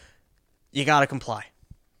something, you got to comply.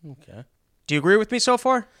 Okay. Do you agree with me so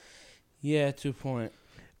far? Yeah, to a point.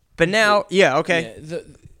 But now, yeah, okay. Yeah,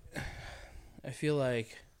 I feel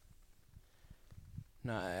like,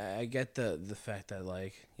 no, I get the fact that,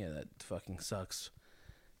 like, yeah, that fucking sucks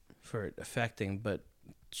for it affecting, but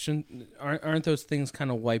aren't those things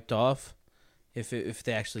kind of wiped off if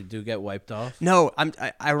they actually do get wiped off? No,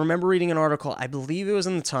 I remember reading an article, I believe it was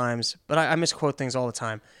in the Times, but I misquote things all the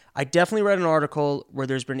time. I definitely read an article where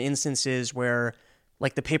there's been instances where,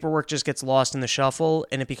 like, the paperwork just gets lost in the shuffle,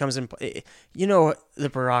 and it becomes, the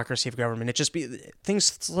bureaucracy of government. Things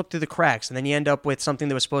slip through the cracks, and then you end up with something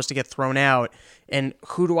that was supposed to get thrown out, and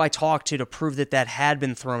who do I talk to prove that had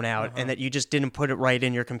been thrown out, and that you just didn't put it right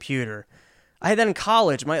in your computer? I had that in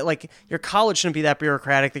college. Your college shouldn't be that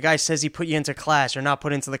bureaucratic. The guy says he put you into class. You're not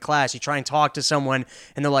put into the class. You try and talk to someone,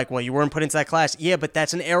 and they're like, well, you weren't put into that class. Yeah, but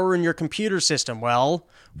that's an error in your computer system. Well,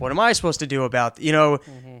 what am I supposed to do about,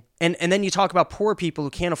 And then you talk about poor people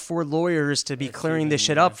who can't afford lawyers to be clearing this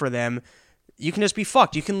shit up for them. You can just be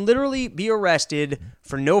fucked. You can literally be arrested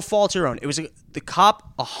for no fault of your own. It was the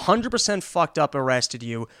cop 100% fucked up, arrested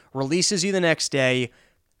you, releases you the next day.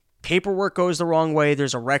 Paperwork goes the wrong way.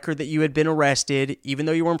 There's a record that you had been arrested. Even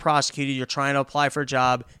though you weren't prosecuted, you're trying to apply for a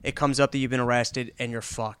job. It comes up that you've been arrested, and you're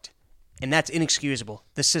fucked. And that's inexcusable.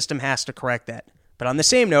 The system has to correct that. But on the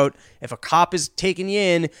same note, if a cop is taking you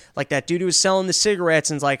in, like that dude who was selling the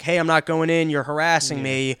cigarettes and's like, hey, I'm not going in, you're harassing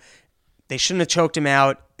me, they shouldn't have choked him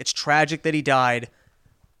out. It's tragic that he died.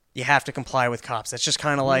 You have to comply with cops. That's just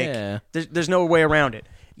kind of like, there's no way around it.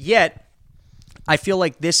 Yet, I feel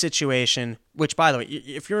like this situation, which, by the way,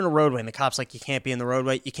 if you're in a roadway and the cop's like, you can't be in the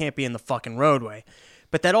roadway, you can't be in the fucking roadway.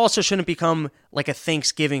 But that also shouldn't become like a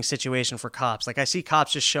Thanksgiving situation for cops. Like I see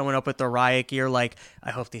cops just showing up with their riot gear like,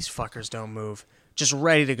 I hope these fuckers don't move. Just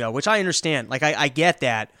ready to go, which I understand. Like I get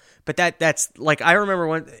that. But that's like, I remember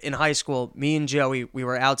when in high school, me and Joey, we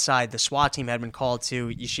were outside. The SWAT team had been called to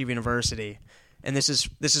Yeshiva University. And this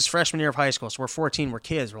is freshman year of high school, so we're 14, we're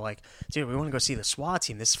kids. We're like, dude, we want to go see the SWAT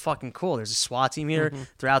team. This is fucking cool. There's a SWAT team here. Mm-hmm.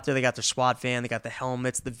 They're out there. They got their SWAT van. They got the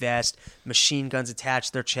helmets, the vest, machine guns attached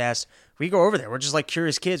to their chest. We go over there. We're just like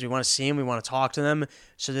curious kids. We want to see them. We want to talk to them.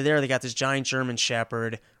 So they're there. They got this giant German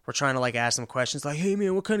Shepherd. We're trying to like ask them questions like, hey,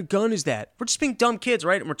 man, what kind of gun is that? We're just being dumb kids,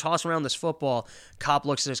 right? And we're tossing around this football. Cop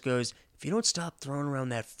looks at us, goes, if you don't stop throwing around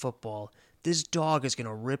that football, this dog is going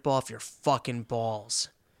to rip off your fucking balls.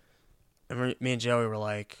 And me and Joey were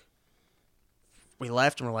like, we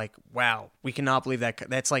left and we're like, wow, we cannot believe that.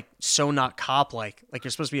 That's like so not cop-like. Like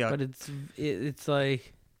you're supposed to be But it's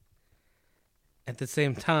like, at the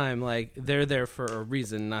same time, like they're there for a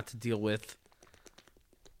reason, not to deal with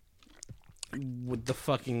the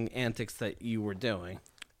fucking antics that you were doing.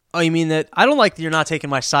 Oh, you mean that? I don't like that you're not taking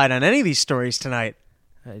my side on any of these stories tonight.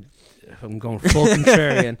 I'm going full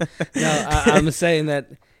contrarian. No, I'm saying that,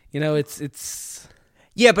 it's...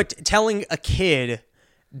 Yeah, but telling a kid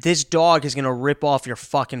this dog is going to rip off your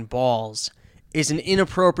fucking balls is an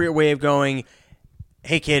inappropriate way of going,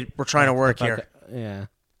 hey, kid, we're trying to work here. Yeah.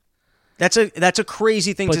 That's a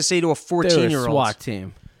crazy thing to say to a 14-year-old. SWAT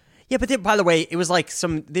team. Yeah, but by the way, it was like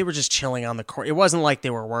they were just chilling on the court. It wasn't like they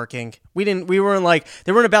were working. We weren't like,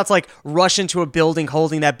 they weren't about to like rush into a building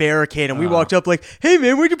holding that barricade, and we walked up like, hey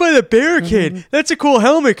man, where'd you buy that barricade? Mm-hmm. That's a cool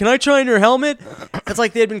helmet. Can I try on your helmet? It's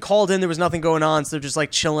like they had been called in, there was nothing going on, so they're just like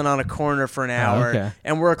chilling on a corner for an hour. Okay.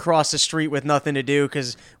 And we're across the street with nothing to do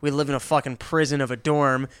because we live in a fucking prison of a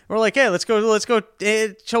dorm. We're like, hey, let's go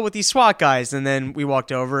chill with these SWAT guys. And then we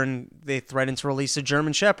walked over and they threatened to release a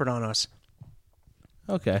German Shepherd on us.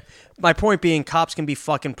 Okay. My point being, cops can be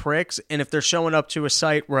fucking pricks, and if they're showing up to a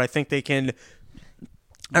site where I think they can...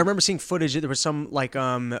 I remember seeing footage. There was some like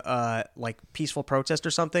peaceful protest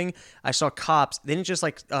or something. I saw cops. They didn't just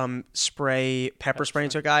like spray pepper spray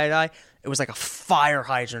into a guy's eye. It was like a fire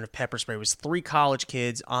hydrant of pepper spray. It was 3 college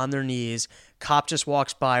kids on their knees. Cop just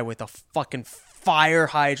walks by with a fucking fire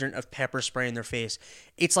hydrant of pepper spray in their face.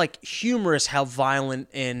 It's like humorous how violent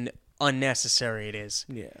and unnecessary it is.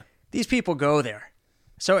 Yeah. These people go there.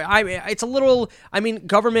 So it's a little. I mean,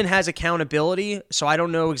 government has accountability, so I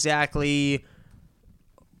don't know exactly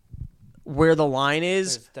where the line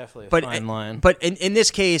is. There's definitely a fine line. But in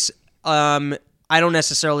this case, I don't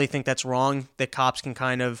necessarily think that's wrong. That cops can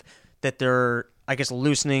that they're, I guess,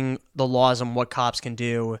 loosening the laws on what cops can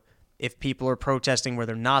do if people are protesting where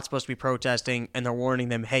they're not supposed to be protesting, and they're warning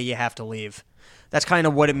them, hey, you have to leave. That's kind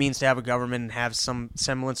of what it means to have a government and have some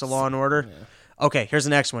semblance of law and order. Yeah. Okay, here's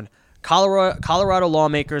the next one. Colorado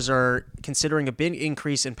lawmakers are considering a big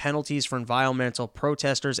increase in penalties for environmental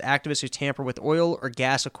protesters. Activists who tamper with oil or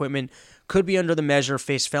gas equipment could be under the measure,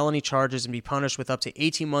 face felony charges, and be punished with up to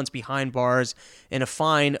 18 months behind bars and a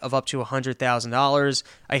fine of up to $100,000.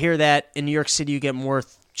 I hear that in New York City you get more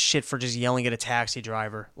shit for just yelling at a taxi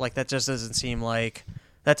driver. Like, that just doesn't seem like...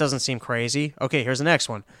 That doesn't seem crazy. Okay, here's the next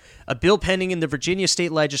one. A bill pending in the Virginia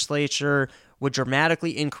state legislature would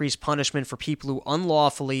dramatically increase punishment for people who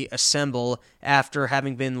unlawfully assemble after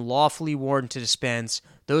having been lawfully warned to dispense.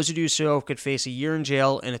 Those who do so could face a year in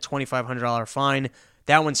jail and a $2,500 fine.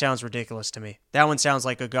 That one sounds ridiculous to me. That one sounds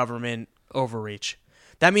like a government overreach.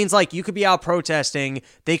 That means, like, you could be out protesting,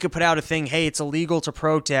 they could put out a thing, hey, it's illegal to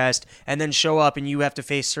protest, and then show up and you have to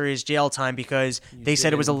face serious jail time because they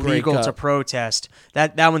said it was illegal to protest.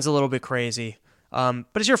 That one's a little bit crazy. But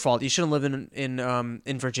it's your fault. You shouldn't live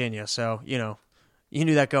in Virginia, so, you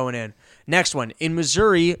knew that going in. Next one. In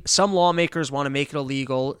Missouri, some lawmakers want to make it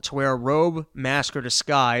illegal to wear a robe, mask, or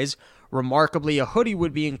disguise. Remarkably, a hoodie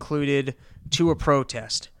would be included to a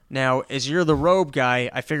protest. Now, as you're the robe guy,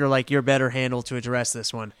 I figure like you're better handled to address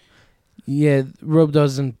this one. Yeah, robe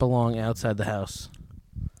doesn't belong outside the house.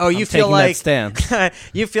 Oh, you feel like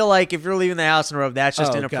you feel like if you're leaving the house in a robe, that's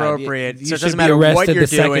just inappropriate. You so it doesn't matter what you're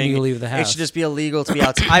doing. You leave the house. It should just be illegal to be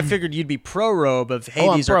outside. I figured you'd be pro robe of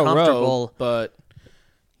these are comfortable, robe, but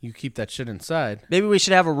you keep that shit inside. Maybe we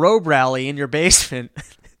should have a robe rally in your basement.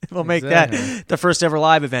 We'll make that the first ever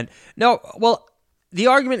live event. No, well. The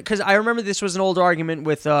argument, because I remember this was an old argument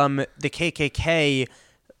with the KKK.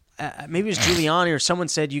 Maybe it was Giuliani or someone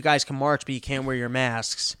said you guys can march, but you can't wear your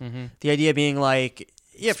masks. Mm-hmm. The idea being like,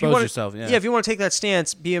 if you want to take that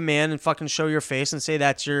stance, be a man and fucking show your face and say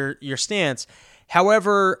that's your stance.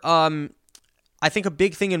 However, I think a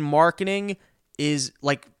big thing in marketing is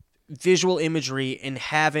like visual imagery and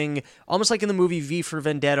having, almost like in the movie V for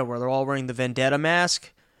Vendetta, where they're all wearing the Vendetta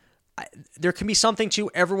mask, there can be something to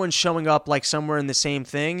everyone showing up like somewhere in the same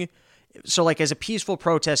thing. So like as a peaceful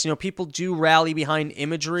protest, people do rally behind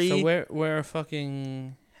imagery. So wear a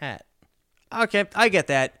fucking hat. Okay, I get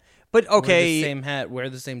that. But okay, wear the same hat, wear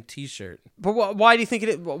the same T-shirt. But why do you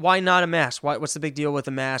think why not a mask? What's the big deal with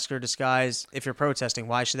a mask or disguise if you're protesting?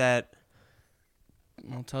 Why should that?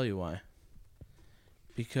 I'll tell you why.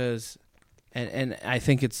 Because, and I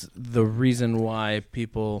think it's the reason why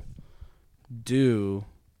people do,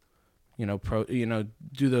 do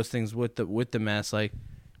those things with the mask, like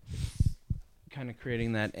kind of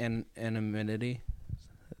creating that anonymity.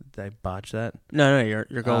 Did I botch that? No, you're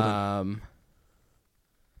golden.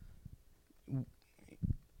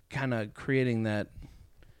 Kind of creating that,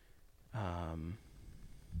 I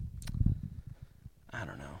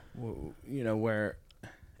don't know, where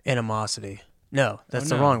animosity. No, that's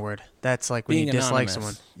the wrong word. That's like when you dislike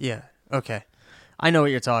someone. Yeah. Okay. I know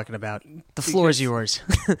what you're talking about. The floor is yours.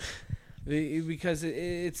 Because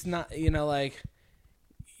it's not, like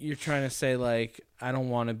you're trying to say like I don't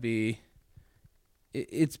want to be.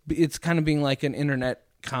 It's kind of being like an internet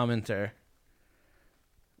commenter,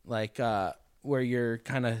 like where you're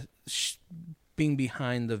kind of being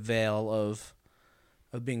behind the veil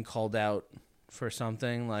of being called out for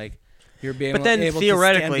something, like you're being able to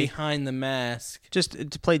stand behind the mask.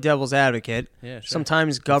 Just to play devil's advocate, yeah, sure.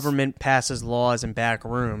 Sometimes government passes laws in back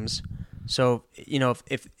rooms. So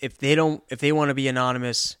if they want to be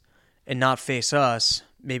anonymous and not face us,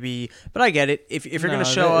 maybe. But I get it. If you're going to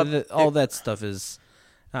show up, all that stuff is.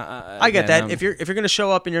 I get that. If you're going to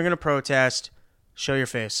show up and you're going to protest, show your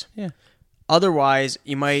face. Yeah. Otherwise,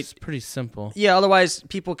 you might. It's pretty simple. Yeah. Otherwise,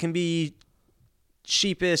 people can be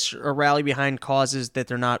sheepish or rally behind causes that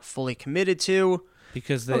they're not fully committed to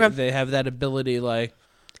because they have that ability, like.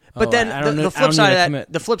 But then the flip side of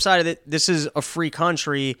that, the flip side of it, this is a free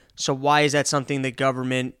country, so why is that something that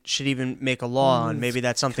government should even make a law on? Maybe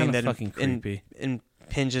that's something that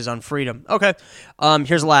impinges on freedom. Okay,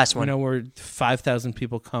 here's the last one. Where 5,000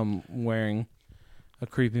 people come wearing a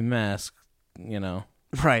creepy mask,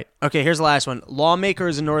 Right. Okay, here's the last one.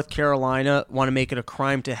 Lawmakers in North Carolina want to make it a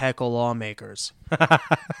crime to heckle lawmakers.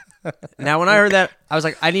 Now, when I heard that, I was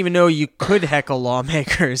like, I didn't even know you could heckle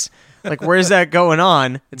lawmakers. Like, where's that going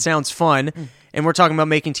on? It sounds fun. And we're talking about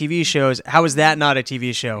making TV shows. How is that not a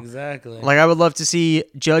TV show? Exactly. Like, I would love to see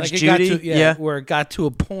Judge Judy. Where it got to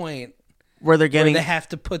a point where they have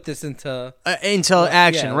to put this into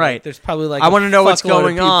action, right? Like, there's probably like I want to know what's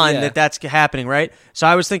going on that's happening, right? So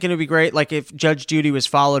I was thinking it'd be great, like if Judge Judy was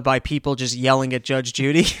followed by people just yelling at Judge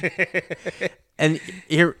Judy. And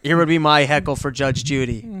here would be my heckle for Judge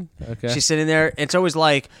Judy. Okay. She's sitting there, and it's always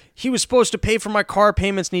like, he was supposed to pay for my car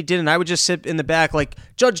payments, and he didn't. I would just sit in the back like,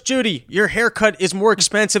 Judge Judy, your haircut is more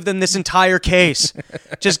expensive than this entire case.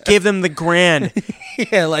 Just give them the grand.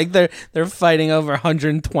 Yeah, like they're fighting over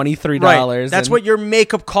 $123. Right. That's what your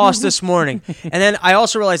makeup cost this morning. And then I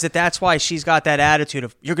also realized that that's why she's got that attitude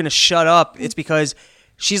of, you're going to shut up. It's because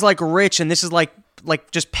she's like rich, and this is like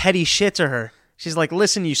just petty shit to her. She's like,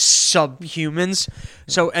 listen, you subhumans.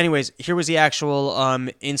 So anyways, here was the actual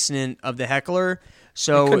incident of the heckler.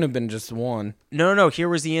 So it couldn't have been just one. No. Here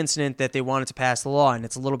was the incident that they wanted to pass the law, and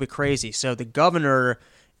it's a little bit crazy. So the governor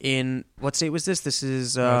in, what state was this? This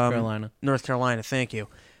is North Carolina. North Carolina, thank you.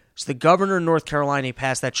 So the governor in North Carolina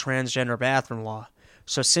passed that transgender bathroom law.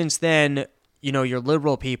 So since then, your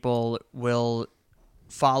liberal people will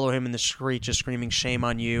follow him in the street just screaming, shame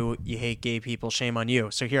on you, you hate gay people, shame on you.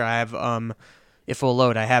 So here I have... if we'll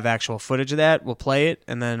load, I have actual footage of that. We'll play it,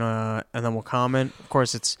 and then we'll comment. Of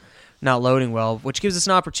course, it's not loading well, which gives us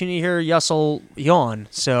an opportunity to hear Yussel yawn.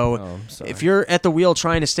 So if you're at the wheel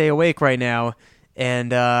trying to stay awake right now,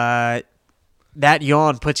 and that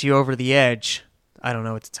yawn puts you over the edge, I don't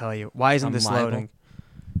know what to tell you. Why isn't this loading?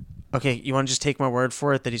 Okay, you want to just take my word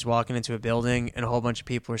for it that he's walking into a building and a whole bunch of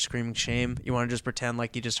people are screaming shame? You want to just pretend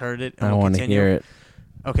like you just heard it? And I want to hear it.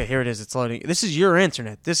 Okay, here it is. It's loading. This is your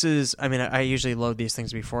internet. This is, I usually load these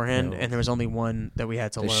things beforehand, and there was only one that we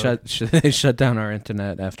had to load. They shut down our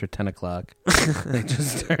internet after 10 o'clock. They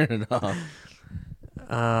just turn it off.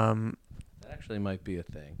 That actually might be a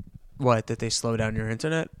thing. What, that they slow down your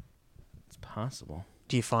internet? It's possible.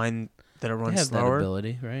 Do you find that it runs they have slower? That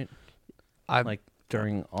ability, right? Like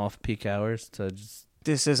during off-peak hours to just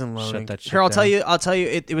this isn't loading. Shut that shit Here, I'll down. tell you.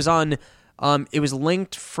 It was on... it was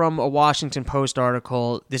linked from a Washington Post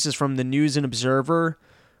article. This is from the News and Observer,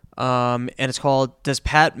 and it's called, Does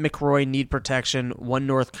Pat McRoy Need Protection? One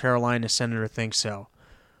North Carolina senator thinks so.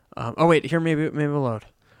 Here, maybe we'll load.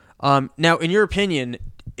 Now, in your opinion,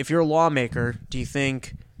 if you're a lawmaker, do you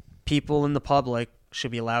think people in the public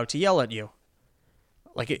should be allowed to yell at you.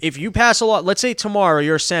 Like, if you pass a law, let's say tomorrow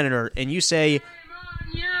you're a senator and you say, Shame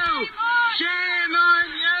on you! Shame on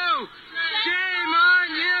you! Shame on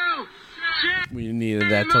you! Shame We needed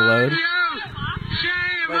that to load. on you!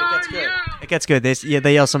 Shame Wait, it on gets good. you! It gets good.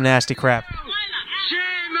 They yell some nasty crap.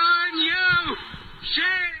 Shame on you!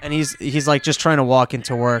 Shame And he's like just trying to walk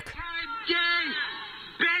into work. gay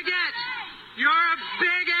bigot! You're a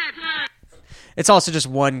bigot! It's also just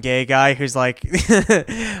one gay guy who's like,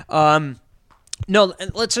 no,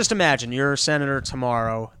 let's just imagine you're a senator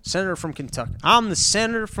tomorrow, senator from Kentucky. I'm the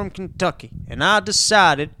senator from Kentucky, and I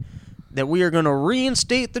decided that we are going to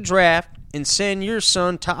reinstate the draft and send your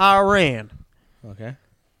son to Iran. Okay.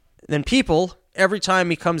 Then people, every time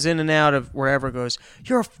he comes in and out of wherever, goes,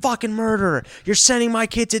 you're a fucking murderer. You're sending my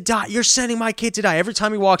kid to die. You're sending my kid to die. Every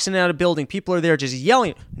time he walks in and out of a building, people are there just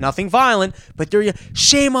yelling. Nothing violent, but they're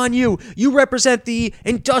shame on you. You represent the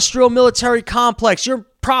industrial military complex. You're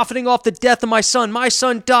profiting off the death of my son. My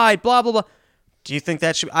son died, blah, blah, blah. Do you think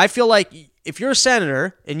that should... I feel like if you're a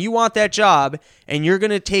senator and you want that job and you're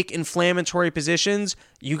going to take inflammatory positions,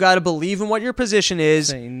 you got to believe in what your position is.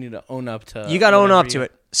 So you need to own up to. You got to own up whatever to you-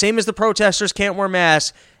 it. Same as the protesters can't wear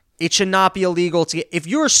masks. It should not be illegal to get... If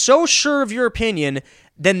you're so sure of your opinion,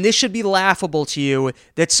 then this should be laughable to you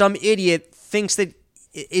that some idiot thinks that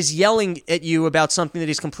is yelling at you about something that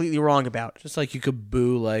he's completely wrong about. Just like you could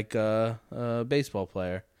boo like a baseball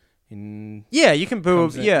player. Yeah, you can boo.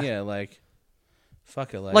 Yeah, like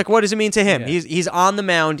fuck it. Like, what does it mean to him? Yeah. He's on the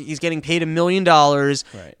mound. He's getting paid $1 million.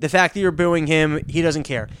 Right. The fact that you're booing him, he doesn't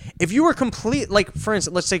care. If you were like, for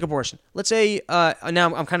instance, let's take abortion. Let's say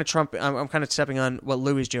now I'm kind of stepping on what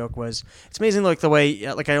Louis' joke was. It's amazing, like the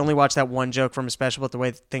way, like I only watched that one joke from a special, but the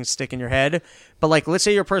way things stick in your head. But like, let's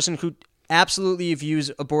say you're a person who absolutely views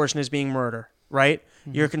abortion as being murder, right?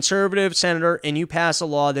 Mm-hmm. You're a conservative senator, and you pass a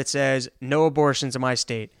law that says no abortions in my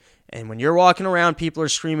state. And when you're walking around, people are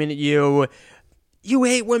screaming at you. You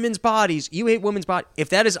hate women's bodies. You hate women's bodies. If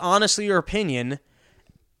that is honestly your opinion,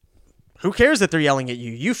 who cares that they're yelling at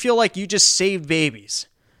you? You feel like you just saved babies.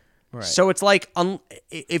 Right. So it's like,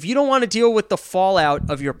 if you don't want to deal with the fallout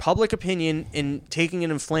of your public opinion in taking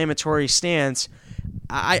an inflammatory stance,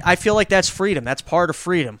 I feel like that's freedom. That's part of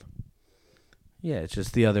freedom. Yeah, it's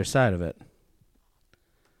just the other side of it.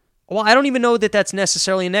 Well, I don't even know that that's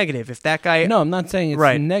necessarily a negative. If that guy... No, I'm not saying it's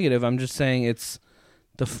Right. negative. I'm just saying it's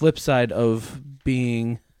the flip side of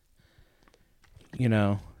being,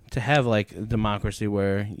 to have like a democracy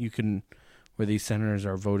where where these senators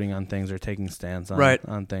are voting on things or taking stands on, Right.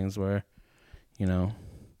 on things where, you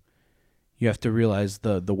have to realize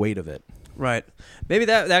the weight of it. Right. Maybe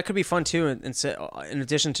that could be fun too. In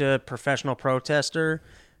addition to professional protester,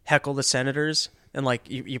 heckle the senators and like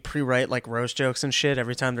you pre-write like roast jokes and shit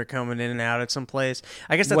every time they're coming in and out at some place.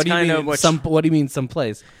 I guess that's kind of what. What do you mean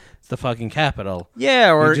someplace? It's the fucking Capitol.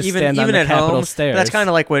 Yeah, or You just even stand on the at Capitol home. stairs. That's kind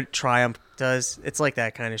of like what Triumph does. It's like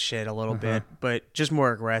that kind of shit a little bit, but just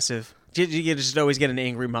more aggressive. You just always get an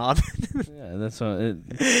angry mob. Yeah, that's what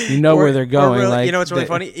where they're going. Really, like, you know what's really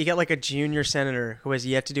funny? You get like a junior senator who has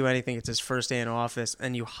yet to do anything. It's his first day in office,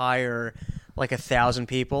 and you hire like 1,000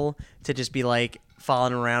 people to just be like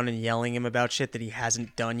following around and yelling him about shit that he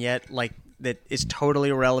hasn't done yet, like that is totally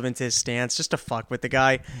irrelevant to his stance, just to fuck with the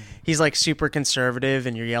guy. He's like super conservative,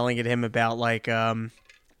 and you're yelling at him about like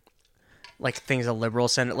things a liberal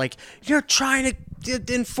senate, like you're trying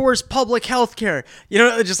to enforce public health care.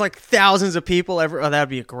 Just like thousands of people. That'd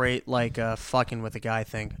be a great like fucking with the guy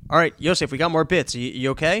thing. All right, Yosef, we got more bits.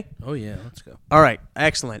 You okay? Oh yeah, let's go. All right,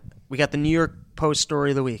 excellent. We got the New York Post story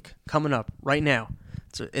of the week coming up right now.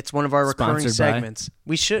 It's one of our recurring Sponsored by? segments.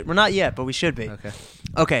 We're not yet, but we should be.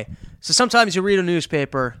 Okay. So sometimes you read a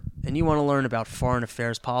newspaper and you want to learn about foreign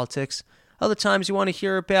affairs politics. Other times you want to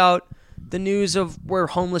hear about the news of where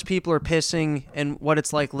homeless people are pissing and what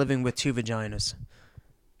it's like living with two vaginas.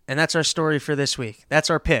 And that's our story for this week. That's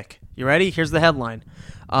our pick. You ready? Here's the headline.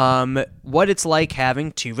 What it's like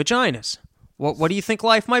having two vaginas. What do you think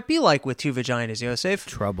life might be like with two vaginas, Yosef?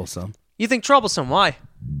 Troublesome. You think troublesome. Why?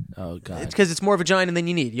 Oh god. It's because it's more vagina than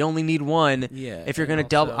you need. You only need one. Yeah, If you're going to and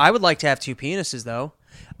double. also- I would like to have two penises, though.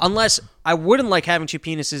 Unless I wouldn't like having two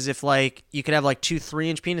penises if, like, you could have, like, 2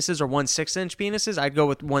 3-inch penises or 1 6-inch penises. I'd go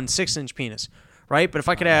with 1 6-inch penis, right? But if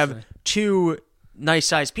I could have 2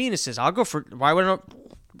 nice-sized penises, I'll go for... Why wouldn't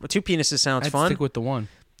I... 2 penises sounds I'd fun. stick with the one.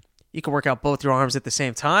 You could work out both your arms at the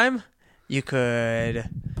same time. You could...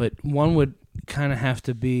 But one would kind of have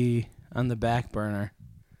to be on the back burner.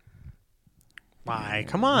 Why?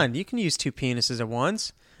 Come on. You can use 2 penises at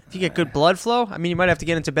once. If you get good blood flow, I mean, you might have to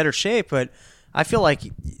get into better shape, but I feel like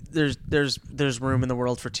there's room in the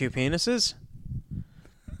world for 2 penises.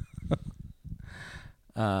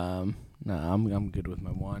 No, I'm good with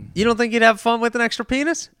my one. You don't think you'd have fun with an extra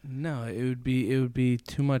penis? No, it would be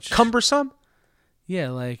too much. Cumbersome? Yeah,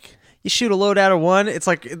 like You shoot a load out of one, it's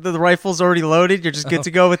like the rifle's already loaded, you're just good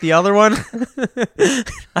to go with the other one.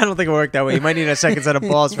 I don't think it worked that way. You might need a second set of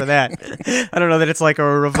balls for that. I don't know that it's like a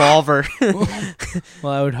revolver.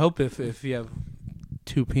 well, I would hope if you have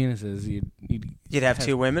two penises, You'd have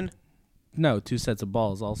two women? No, two sets of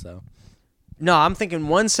balls also. No, I'm thinking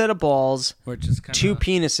one set of balls, Or just kinda, two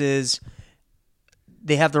penises.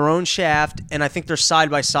 They have their own shaft, and I think they're side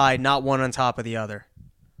by side, not one on top of the other.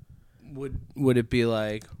 Would it be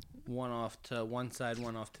like one off to one side,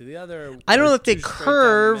 one off to the other? I don't know if they two straight down the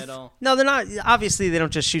curve. middle? No, they're not. Obviously, they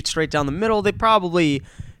don't just shoot straight down the middle. They probably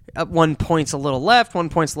one point's a little left, one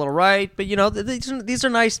point's a little right. But these are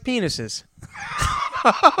nice penises.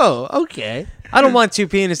 Oh, okay. I don't want two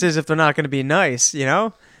penises if they're not going to be nice. Yeah.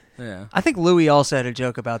 I think Louis also had a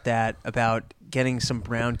joke about that, about getting some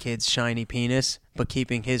brown kid's shiny penis, but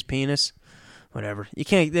keeping his penis. Whatever. You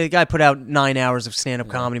can't. The guy put out 9 hours of stand-up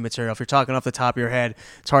comedy material. If you're talking off the top of your head,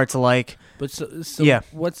 it's hard to like. But so yeah.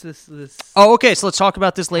 What's this? Oh, okay. So let's talk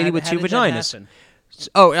about this lady with how two did that vaginas. happen?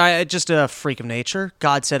 Oh, just a freak of nature.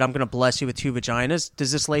 God said, "I'm going to bless you with two vaginas."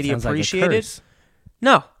 Does this lady Sounds appreciate like a it? curse.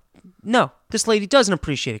 No. This lady doesn't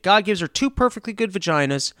appreciate it. God gives her two perfectly good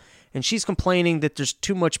vaginas, and she's complaining that there's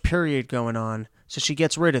too much period going on, so she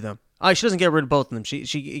gets rid of them. She doesn't get rid of both of them. She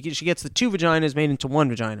gets the two vaginas made into one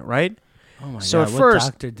vagina, right? Oh my So god! at first-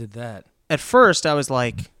 What doctor did that? At first, I was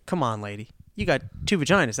like, "Come on, lady, you got two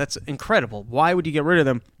vaginas. That's incredible. Why would you get rid of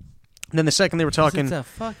them?" And then the second they were talking It's a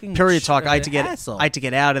fucking period talk, I had to hassle.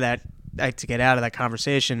 get out of that. I had to get out of that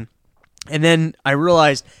conversation. And then I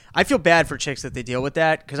realized I feel bad for chicks that they deal with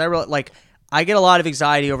that, because I get a lot of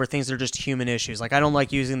anxiety over things that are just human issues. Like, I don't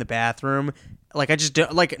like using the bathroom. Like, I just do,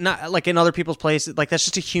 not like in other people's places. Like, that's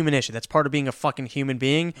just a human issue. That's part of being a fucking human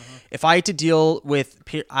being. If I had to deal with,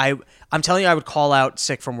 I'm telling you, I would call out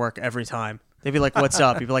sick from work every time. They'd be like, "What's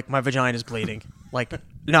up?" You'd be like, "My vagina's bleeding." Like,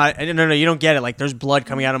 no, you don't get it. Like, there's blood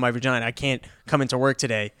coming out of my vagina. I can't come into work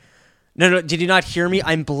today. No, did you not hear me?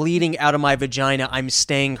 I'm bleeding out of my vagina. I'm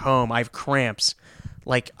staying home. I have cramps.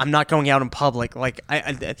 Like, I'm not going out in public. Like,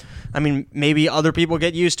 I mean, maybe other people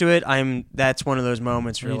get used to it. That's one of those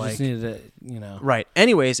moments where You you're just like, needed it, right.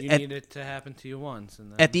 Anyways, You need it to happen to you once,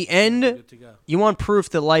 and then at the you're end, good to go. you want proof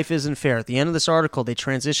that life isn't fair. At the end of this article, they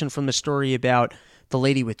transition from the story about the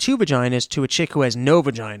lady with two vaginas to a chick who has no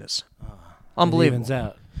vaginas. Unbelievable. It evens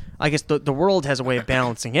out. I guess the world has a way of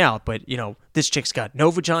balancing out, but this chick's got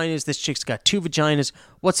no vaginas, this chick's got two vaginas.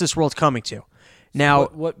 What's this world coming to? Now,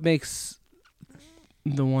 What makes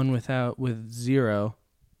the one with zero,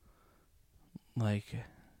 like,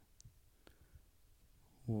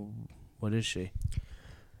 what is she?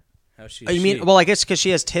 How's she? you mean, well, I guess because she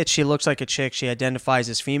has tits, she looks like a chick. She identifies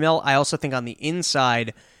as female. I also think on the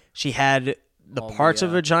inside, she had the parts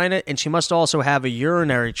of vagina, and she must also have a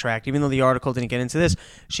urinary tract. Even though the article didn't get into this,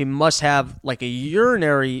 she must have like a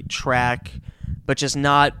urinary tract, but just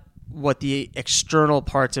not what the external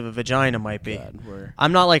parts of a vagina might be. God,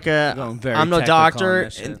 I'm not like I'm no doctor.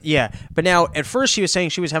 Yeah. But now, at first she was saying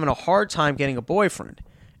she was having a hard time getting a boyfriend.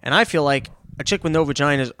 And I feel like a chick with no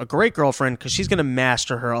vagina is a great girlfriend because she's going to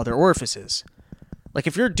master her other orifices. Like,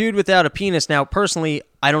 if you're a dude without a penis, now, personally,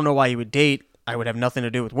 I don't know why you would date. I would have nothing to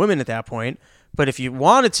do with women at that point. But if you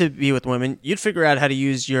wanted to be with women, you'd figure out how to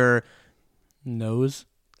use your nose.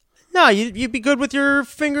 No, you'd be good with your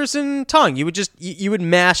fingers and tongue. You would you would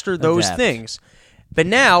master those Adapt. things. But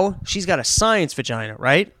now she's got a science vagina,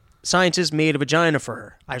 right? Scientists made a vagina for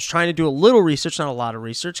her. I was trying to do a little research, not a lot of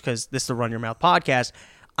research, because this is the Run Your Mouth podcast.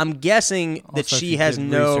 I'm guessing that Also, if she you has did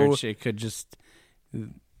no. research, it could just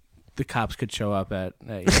the cops could show up at.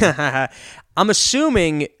 I'm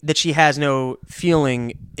assuming that she has no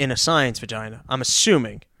feeling in a science vagina. I'm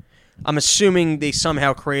assuming they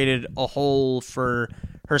somehow created a hole for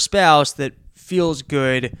her spouse that feels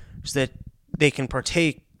good so that they can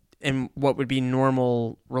partake in what would be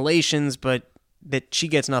normal relations, but that she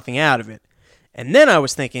gets nothing out of it. And then I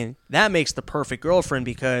was thinking, that makes the perfect girlfriend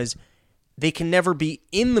because they can never be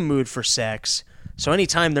in the mood for sex. So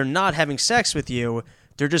anytime they're not having sex with you,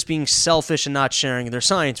 they're just being selfish and not sharing their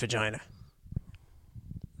science vagina.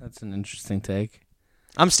 That's an interesting take.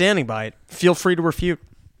 I'm standing by it. Feel free to refute.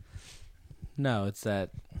 No, it's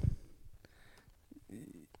that.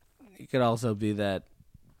 It could also be that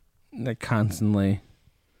they're constantly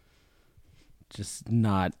just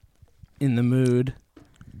not in the mood,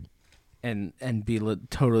 and be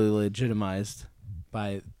totally legitimized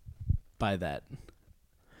by that.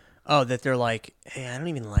 Oh, that they're like, hey, I don't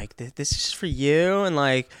even like this. This is for you, and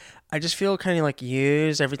like, I just feel kind of like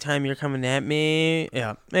used every time you're coming at me.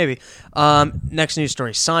 Yeah, maybe. Next news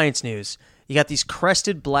story, science news. You got these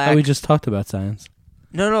crested black... Oh, we just talked about science.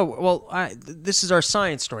 No. Well, this is our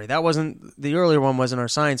science story. That wasn't... The earlier one wasn't our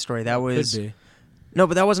science story. That was... Could be. No,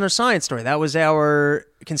 but that wasn't our science story. That was our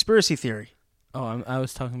conspiracy theory. Oh, I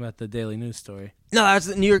was talking about the Daily News story. No, that's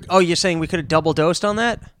the New York... Oh, you're saying we could have double dosed on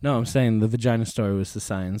that? No, I'm saying the vagina story was the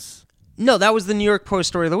science. No, that was the New York Post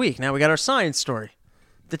story of the week. Now we got our science story.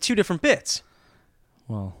 The two different bits.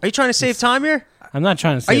 Well, are you trying to save time here? I'm not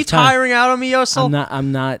trying to save time. Are you tiring out on me, Yosel?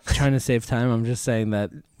 I'm not trying to save time. I'm just saying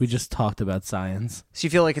that we just talked about science. So you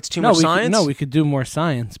feel like it's too much science? We could do more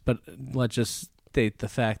science, but let's just state the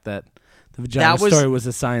fact that the vagina story was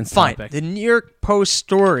a science topic. The New York Post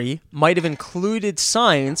story might have included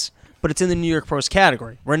science, but it's in the New York Post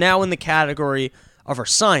category. We're now in the category of our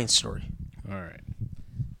science story. All right.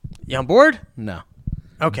 You on board? No.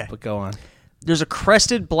 Okay. But go on. There's a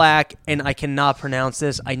crested black, and I cannot pronounce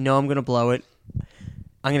this. I know I'm going to blow it.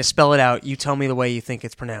 I'm going to spell it out. You tell me the way you think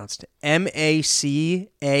it's pronounced. Macaque.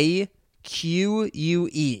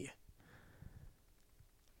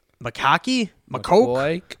 Macaque?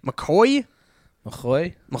 McCoy? McCoy?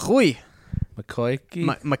 McCoy? McCoy. McCoy?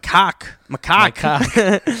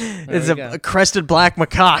 Macaque. It's a crested black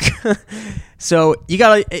macaque. So you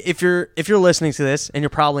gotta, if you're listening to this, and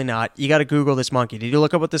you're probably not, you gotta Google this monkey. Did you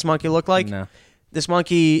look up what this monkey looked like? No. This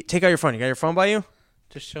monkey, take out your phone. You got your phone by you?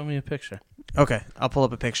 Just show me a picture. Okay, I'll pull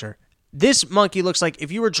up a picture. This monkey looks like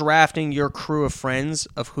if you were drafting your crew of friends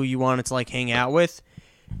of who you wanted to like hang out with,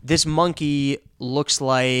 this monkey looks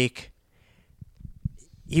like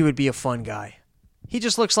he would be a fun guy. He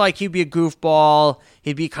just looks like he'd be a goofball.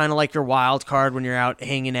 He'd be kind of like your wild card when you're out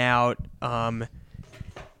hanging out.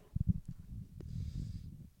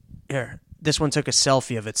 Here, this one took a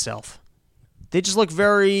selfie of itself. They just look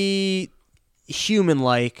very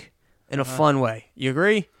human-like in a fun way. You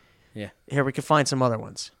agree? Yeah. Here, we can find some other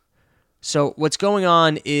ones. So what's going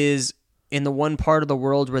on is in the one part of the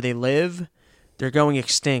world where they live, they're going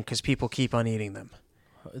extinct because people keep on eating them.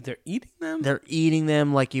 They're eating them? They're eating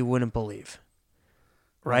them like you wouldn't believe.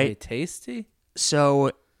 Right? Are they tasty?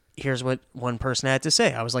 So here's what one person had to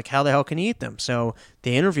say. I was like, how the hell can you eat them? So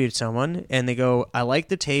they interviewed someone, and they go, I like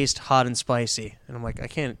the taste hot and spicy. And I'm like, I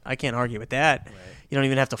can't argue with that. Right. You don't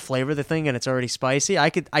even have to flavor the thing, and it's already spicy.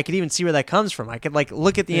 I could even see where that comes from. I could like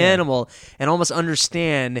look at the animal and almost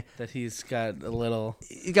understand that he's got a little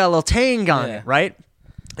tang on it, right?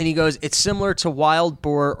 And he goes, it's similar to wild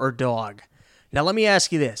boar or dog. Now let me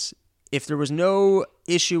ask you this: if there was no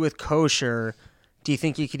issue with kosher, do you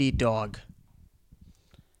think you could eat dog?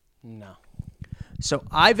 No. So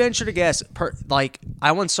I venture to guess,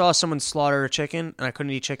 I once saw someone slaughter a chicken, and I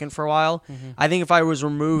couldn't eat chicken for a while. Mm-hmm. I think if I was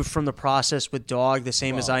removed from the process with dog, the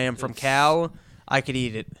same as I am from cow, I could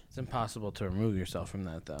eat it. It's impossible to remove yourself from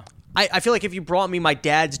that, though. I feel like if you brought me my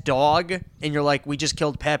dad's dog, and you're like, we just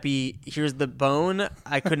killed Peppy, here's the bone,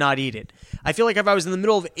 I could not eat it. I feel like if I was in the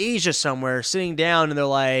middle of Asia somewhere, sitting down, and they're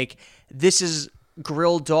like, this is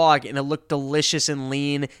grilled dog, and it looked delicious and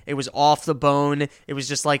lean, it was off the bone, it was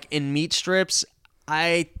just like in meat strips,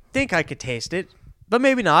 I think I could taste it, but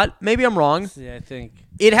maybe not. Maybe I'm wrong. Yeah, I think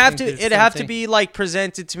it'd have to be like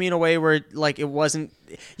presented to me in a way where like it wasn't.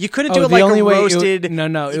 You couldn't do it like a roasted.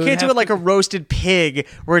 No. You can't do it like a roasted pig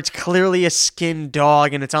where it's clearly a skinned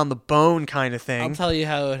dog and it's on the bone kind of thing. I'll tell you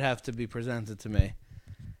how it would have to be presented to me.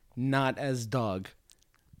 Not as dog.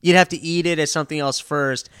 You'd have to eat it as something else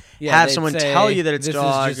first. Yeah, have someone tell you that it's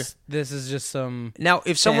dog. This is just some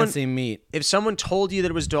fancy meat. If someone told you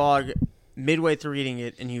that it was dog midway through eating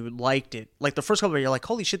it and you liked it, like the first couple of you're like,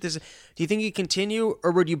 holy shit, do you think you continue,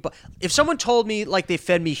 or would you if someone told me like they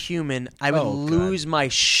fed me human, I would lose my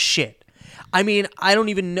shit. I mean, I don't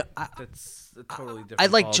even know. That's a totally different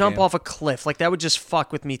I'd like jump off a cliff. Like that would just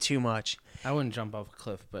fuck with me too much. I wouldn't jump off a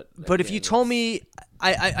cliff, but if you told me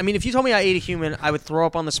I mean if you told me I ate a human, I would throw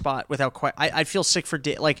up on the spot without I'd feel sick for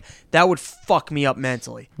days. Like that would fuck me up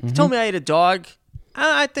mentally. Mm-hmm. If you told me I ate a dog,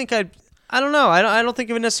 I think I don't know. I don't think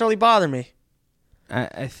it would necessarily bother me.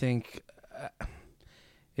 I think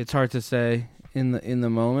it's hard to say in the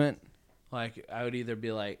moment. Like I would either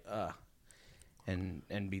be like,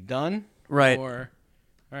 and be done, right? Or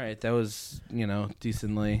all right, that was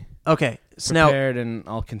decently prepared, and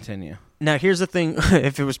I'll continue. Now here's the thing: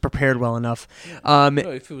 if it was prepared well enough,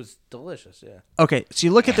 if it was delicious, yeah. Okay, so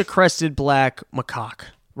you look at the crested black macaque.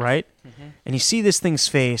 Right? Mm-hmm. And you see this thing's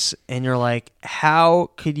face, and you're like,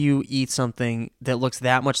 how could you eat something that looks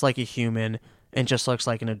that much like a human and just looks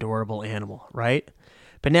like an adorable animal, right?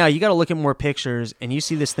 But now you got to look at more pictures, and you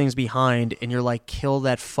see this thing's behind, and you're like, kill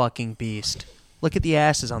that fucking beast. Look at the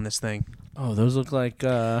asses on this thing. Oh, those look like...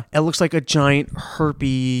 It looks like a giant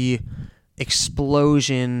herpy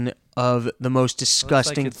explosion of the most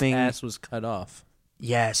disgusting its thing. ass was cut off.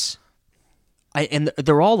 Yes. And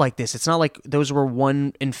they're all like this. It's not like those were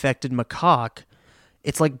one infected macaque.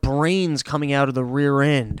 It's like brains coming out of the rear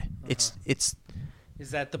end. It's.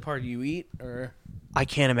 Is that the part you eat, or? I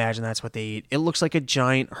can't imagine that's what they eat. It looks like a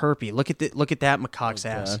giant herpy. Look at that macaque's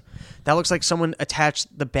ass. God. That looks like someone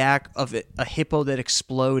attached the back of a hippo that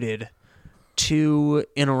exploded to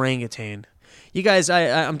an orangutan. You guys,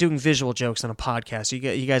 I'm doing visual jokes on a podcast.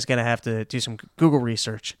 You guys gotta have to do some Google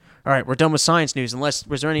research. All right, we're done with science news. Unless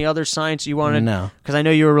was there any other science you wanted? No, because I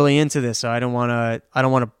know you were really into this, so I don't want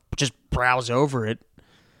to just browse over it.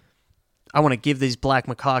 I want to give these black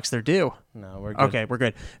macaques their due. No, we're good. Okay, we're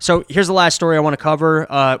good. So here's the last story I want to cover.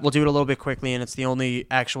 We'll do it a little bit quickly, and it's the only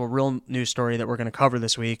actual real news story that we're going to cover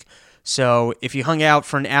this week. So if you hung out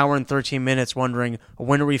for an hour and 13 minutes wondering,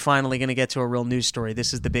 when are we finally going to get to a real news story,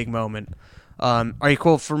 this is the big moment. Are you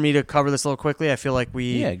cool for me to cover this a little quickly? I feel like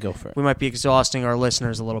go for it. We might be exhausting our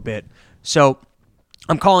listeners a little bit. So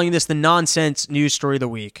I'm calling this the nonsense news story of the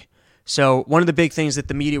week. So one of the big things that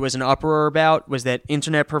the media was in uproar about was that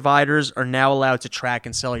internet providers are now allowed to track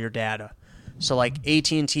and sell your data. So like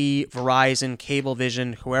AT&T, Verizon,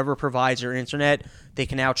 Cablevision, whoever provides your internet, they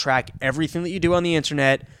can now track everything that you do on the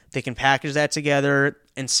internet. They can package that together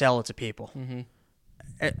and sell it to people. Mm-hmm.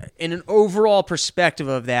 In an overall perspective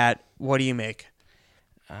of that, what do you make?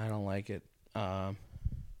 I don't like it. But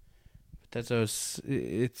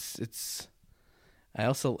it's. I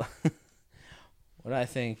also what I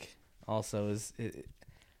think also is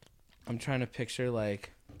I'm trying to picture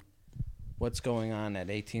like what's going on at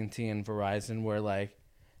AT&T and Verizon, where like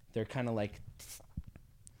they're kind of like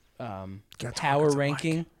power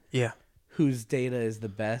ranking. Yeah, whose data is the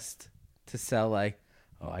best to sell, like.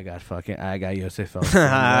 Oh, I got Yosef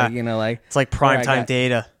Felsen. You know, like it's like primetime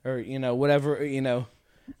data, or whatever.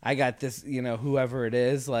 I got this. Whoever it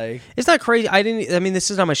is, like it's not crazy. I mean,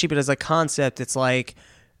 this is not my sheet, but as a concept, it's like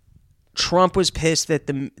Trump was pissed that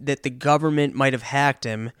the government might have hacked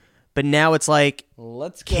him, but now it's like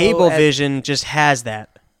Cablevision just has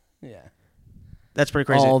that. Yeah, that's pretty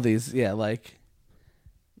crazy. All these,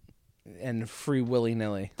 and free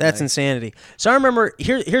willy-nilly. That's insanity. So I remember,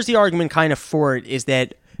 here's the argument kind of for it, is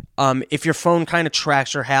that if your phone kind of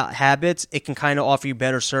tracks your habits, it can kind of offer you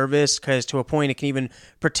better service, because to a point it can even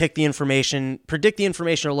predict the information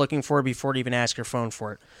you're looking for before you even ask your phone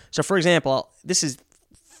for it. So for example, this is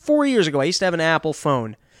 4 years ago, I used to have an Apple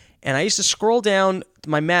phone, and I used to scroll down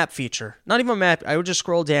my map feature. Not even my map, I would just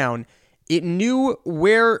scroll down. It knew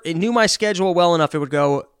my schedule well enough, it would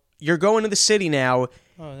go, you're going to the city now.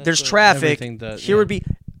 There's traffic. Here would be,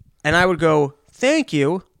 and I would go, thank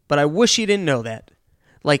you, but I wish you didn't know that.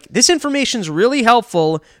 Like, this information's really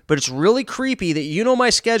helpful, but it's really creepy that you know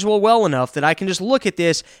my schedule well enough that I can just look at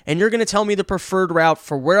this and you're going to tell me the preferred route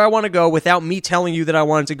for where I want to go without me telling you that I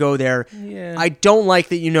wanted to go there. Yeah. I don't like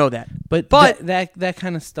that you know that. But that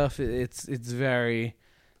kind of stuff, that's very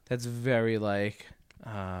like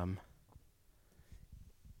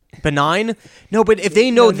benign? No, but if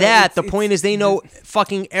they know the point is they know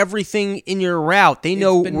fucking everything in your route. They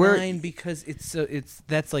know where. It's benign because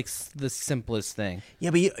that's like the simplest thing. Yeah,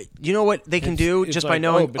 but you know what they can do just by like,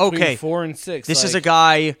 knowing. Okay, 4 and 6. This is a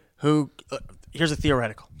guy who. Here's a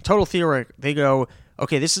total theoretical. They go,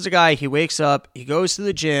 okay, this is a guy. He wakes up. He goes to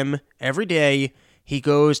the gym every day. He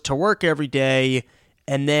goes to work every day,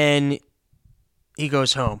 and then he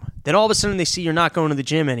goes home. Then all of a sudden they see you're not going to the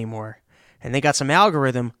gym anymore. And they got some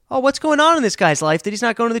algorithm. Oh, what's going on in this guy's life that he's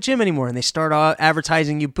not going to the gym anymore? And they start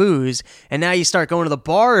advertising you booze. And now you start going to the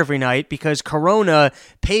bar every night because Corona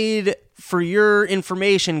paid for your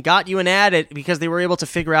information, got you an ad because they were able to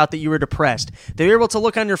figure out that you were depressed. They were able to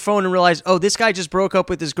look on your phone and realize, oh, this guy just broke up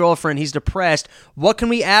with his girlfriend. He's depressed. What can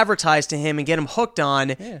we advertise to him and get him hooked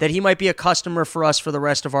on that he might be a customer for us for the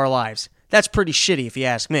rest of our lives? That's pretty shitty if you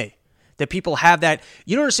ask me. That people have that.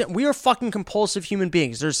 You don't understand. We are fucking compulsive human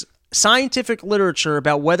beings. There's scientific literature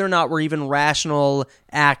about whether or not we're even rational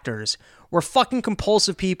actors. We're fucking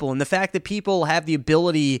compulsive people, and the fact that people have the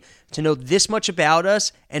ability to know this much about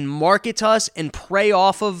us and market us and prey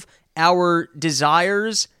off of our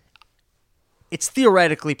desires, it's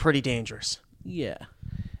theoretically pretty dangerous. Yeah,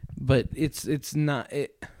 but it's not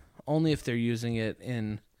only if they're using it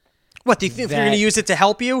in. What, do you think they're going to use it to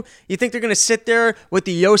help you? You think they're going to sit there with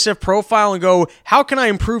the Yosef profile and go, how can I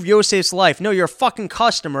improve Yosef's life? No, you're a fucking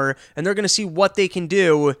customer, and they're going to see what they can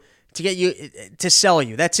do to get you, to sell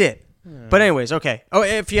you. That's it. Yeah. But anyways, okay. Oh,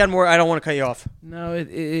 if you had more, I don't want to cut you off. No,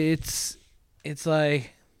 it's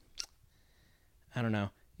like, I don't know.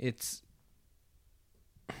 It's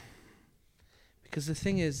Because the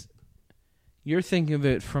thing is, you're thinking of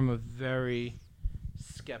it from a very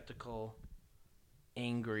skeptical,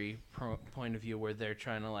 angry point of view, where they're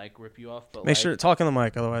trying to like rip you off. But Make sure to talk on the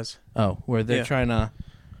mic, otherwise. Oh, where they're trying to,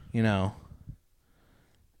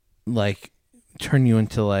 like turn you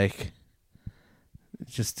into like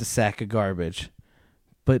just a sack of garbage.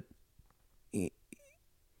 But I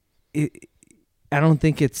don't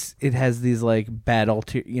think it has these like bad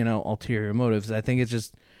ulterior motives. I think it's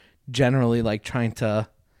just generally like trying to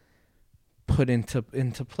put into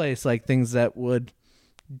place like things that would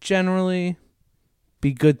generally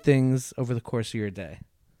be good things over the course of your day.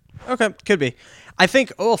 Okay, could be. I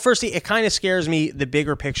think, firstly, it kind of scares me, the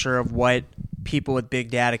bigger picture of what people with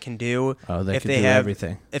big data can do. Oh, they if can they do have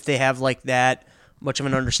everything. If they have like that much of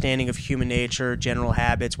an understanding of human nature, general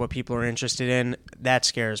habits, what people are interested in, that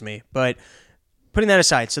scares me. But putting that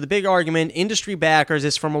aside, so the big argument, industry backers,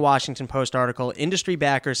 this is from a Washington Post article, industry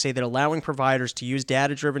backers say that allowing providers to use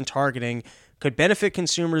data-driven targeting could benefit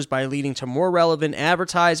consumers by leading to more relevant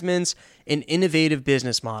advertisements and innovative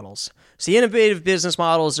business models. So the innovative business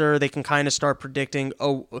models are, they can kind of start predicting,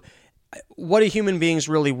 what do human beings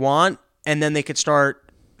really want? And then they could start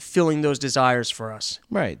filling those desires for us.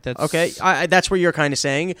 Right. That's okay. That's what you're kind of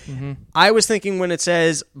saying. Mm-hmm. I was thinking when it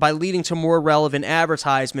says by leading to more relevant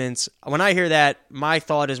advertisements, when I hear that, my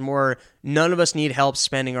thought is more, none of us need help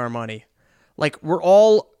spending our money. Like, we're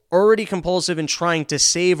all already compulsive in trying to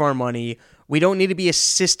save our money. We don't need to be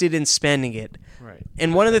assisted in spending it. Right.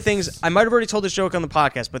 And one of the things, I might have already told this joke on the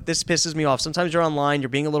podcast, but this pisses me off. Sometimes you're online, you're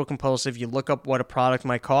being a little compulsive, you look up what a product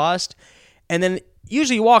might cost, and then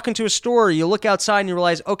usually you walk into a store, you look outside and you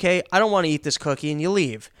realize, okay, I don't want to eat this cookie, and you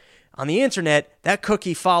leave. On the internet, that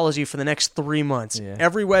cookie follows you for the next 3 months. Yeah.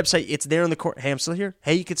 Every website, it's there in the corner. Hey, I'm still here.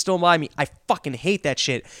 Hey, you can still buy me. I fucking hate that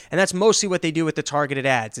shit. And that's mostly what they do with the targeted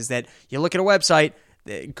ads, is that you look at a website,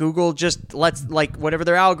 Google just lets, like, whatever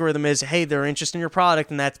their algorithm is, hey, they're interested in your product,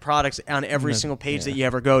 and that product's on every single page that you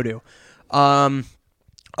ever go to.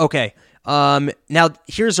 Okay. Now,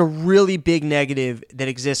 here's a really big negative that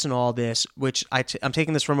exists in all this, which I'm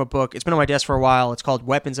taking this from a book. It's been on my desk for a while. It's called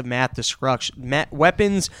Weapons of Math Destruction.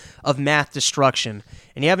 Weapons of Math Destruction.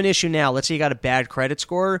 And you have an issue now. Let's say you got a bad credit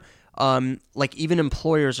score. Like, even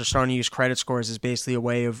employers are starting to use credit scores as basically a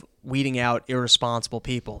way of weeding out irresponsible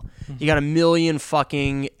people. You got 1 million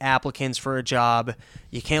fucking applicants for a job.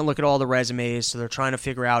 You can't look at all the resumes, so they're trying to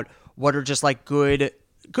figure out what are just like good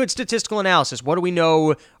statistical analysis. What do we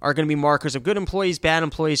know are going to be markers of good employees, bad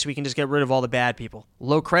employees, so we can just get rid of all the bad people?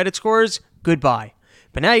 Low credit scores, goodbye.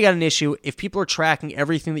 But now you got an issue. If people are tracking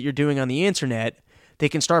everything that you're doing on the internet, they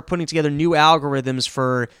can start putting together new algorithms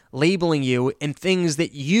for labeling you and things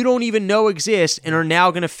that you don't even know exist and are now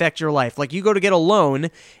going to affect your life. Like, you go to get a loan,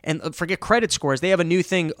 and forget credit scores. They have a new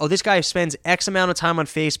thing. Oh, this guy spends X amount of time on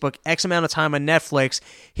Facebook, X amount of time on Netflix.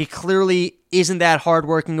 He clearly isn't that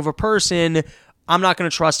hardworking of a person. I'm not going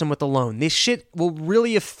to trust him with the loan. This shit will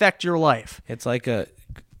really affect your life. It's like a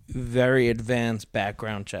very advanced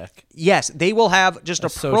background check. Yes, they will have just a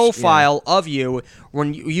profile of you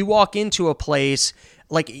when you walk into a place,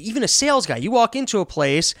 like even a sales guy. You walk into a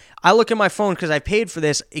place, I look at my phone because I paid for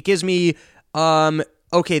this. It gives me,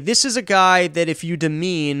 okay, this is a guy that if you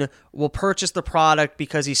demean will purchase the product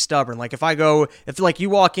because he's stubborn. Like if you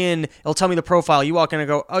walk in, it'll tell me the profile. You walk in and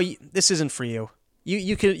go, oh, this isn't for you.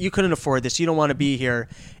 You couldn't afford this. You don't want to be here.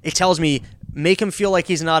 It tells me, make him feel like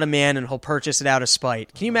he's not a man and he'll purchase it out of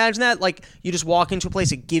spite. Can you imagine that? Like, you just walk into a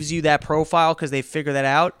place, it gives you that profile because they figure that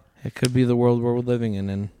out. It could be the world we're living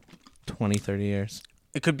in 20, 30 years.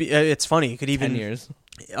 It could be. It's funny. It could even 10 years.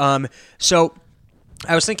 So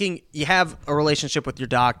I was thinking, you have a relationship with your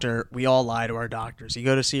doctor. We all lie to our doctors. You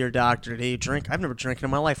go to see your doctor. Do you drink? I've never drank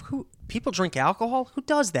in my life. People drink alcohol? Who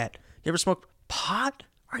does that? You ever smoke pot?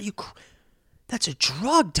 Are you... That's a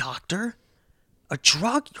drug, doctor. A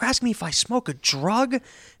drug? You're asking me if I smoke a drug? And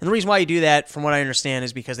the reason why you do that, from what I understand,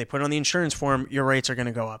 is because they put it on the insurance form, your rates are going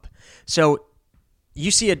to go up. So you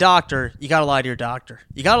see a doctor, you got to lie to your doctor.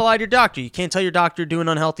 You got to lie to your doctor. You can't tell your doctor you're doing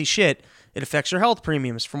unhealthy shit. It affects your health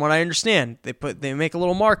premiums, from what I understand. They make a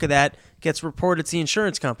little mark of that, gets reported to the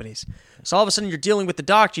insurance companies. So all of a sudden you're dealing with the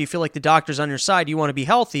doctor, you feel like the doctor's on your side, you want to be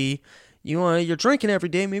healthy. You're drinking every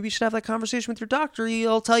day. Maybe you should have that conversation with your doctor.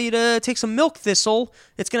 He'll tell you to take some milk thistle.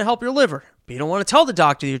 It's going to help your liver. But you don't want to tell the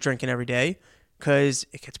doctor that you're drinking every day because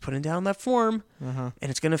it gets put in down that form, and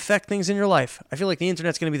it's going to affect things in your life. I feel like the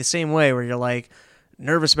internet's going to be the same way, where you're like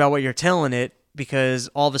nervous about what you're telling it because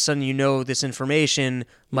all of a sudden this information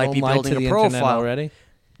might be building a profile already.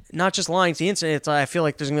 not just lying to the internet. I feel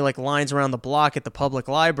like there's going to be like lines around the block at the public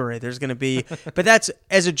library. There's going to be, but that's,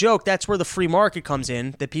 as a joke, that's where the free market comes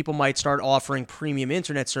in, that people might start offering premium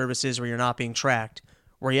internet services where you're not being tracked,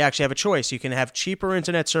 where you actually have a choice. You can have cheaper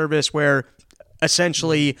internet service where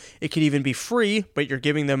essentially it could even be free, but you're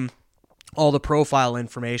giving them all the profile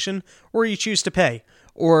information, or you choose to pay,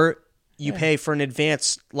 or you pay for an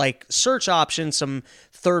advanced like search option, some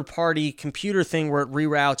third-party computer thing where it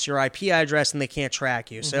reroutes your IP address and they can't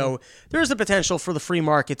track you. So there's the potential for the free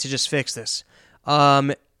market to just fix this.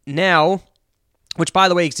 Now, which by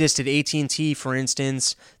the way existed, AT&T, for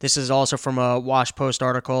instance, this is also from a Wash Post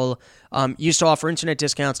article, used to offer internet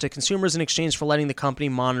discounts to consumers in exchange for letting the company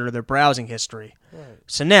monitor their browsing history. Right.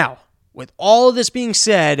 So now, with all of this being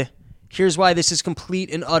said, here's why this is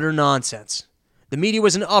complete and utter nonsense. The media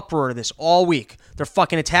was in uproar to this all week. They're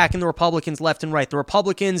fucking attacking the Republicans left and right. The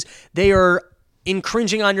Republicans, they are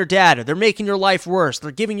infringing on your data. They're making your life worse.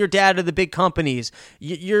 They're giving your data to the big companies.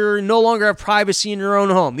 You're no longer have privacy in your own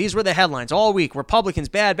home. These were the headlines all week. Republicans,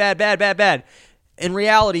 bad, bad, bad, bad, bad. In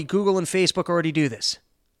reality, Google and Facebook already do this.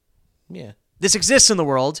 Yeah. This exists in the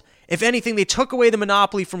world. If anything, they took away the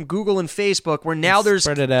monopoly from Google and Facebook, where now there's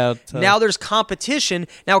spread it out. Now there's competition.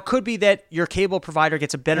 Now it could be that your cable provider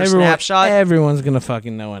gets a better snapshot. Everyone's gonna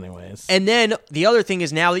fucking know anyways. And then the other thing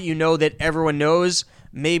is, now that you know that everyone knows,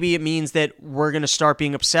 maybe it means that we're gonna start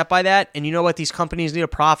being upset by that. And you know what? These companies need a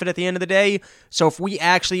profit at the end of the day. So if we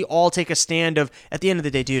actually all take a stand of, at the end of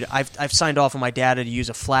the day, dude, I've signed off on my data to use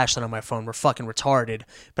a flashlight on my phone. We're fucking retarded.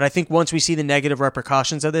 But I think once we see the negative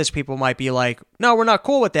repercussions of this, people might be like, no, we're not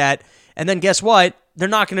cool with that. And then guess what? They're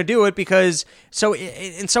not going to do it because, so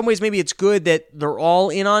in some ways, maybe it's good that they're all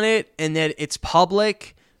in on it and that it's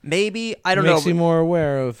public. Maybe. I don't know. Makes you more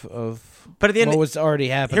aware of but at the end, what was already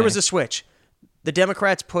happening. Here was the switch. The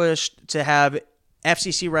Democrats pushed to have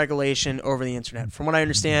FCC regulation over the internet. From what I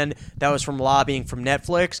understand, that was from lobbying from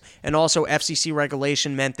Netflix. And also FCC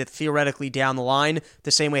regulation meant that theoretically down the line,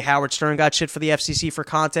 the same way Howard Stern got shit for the FCC for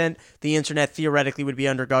content, the internet theoretically would be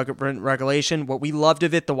under government regulation. What we loved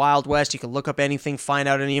of it, the Wild West, you could look up anything, find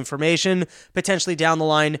out any information. Potentially down the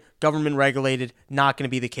line, government regulated, not going to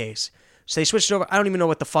be the case. So they switched it over. I don't even know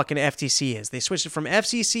what the fucking FTC is. They switched it from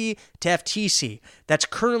FCC to FTC. That's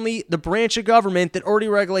currently the branch of government that already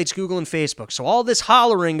regulates Google and Facebook. So all this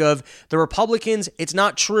hollering of the Republicans, it's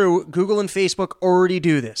not true. Google and Facebook already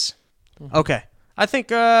do this. Okay. I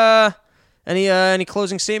think, any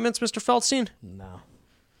closing statements, Mr. Feldstein? No.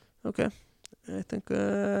 Okay. I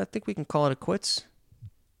think we can call it a quits.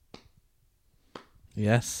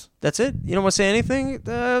 Yes. That's it? You don't want to say anything?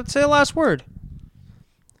 Say a last word.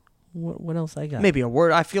 What else I got? Maybe a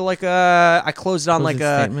word. I feel like I closed it on like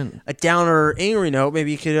a downer, angry note.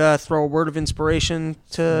 Maybe you could throw a word of inspiration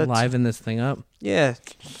to liven this thing up. Yeah,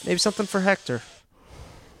 maybe something for Hector.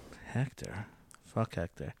 Hector, fuck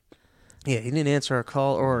Hector. Yeah, he didn't answer our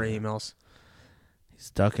call or our emails. He's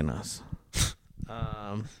ducking us. No,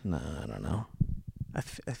 I don't know.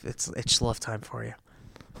 It's love time for you.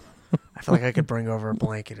 I feel like I could bring over a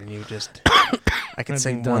blanket and you just. I could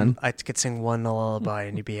sing one. I could sing one lullaby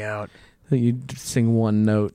and you'd be out. You'd sing one note.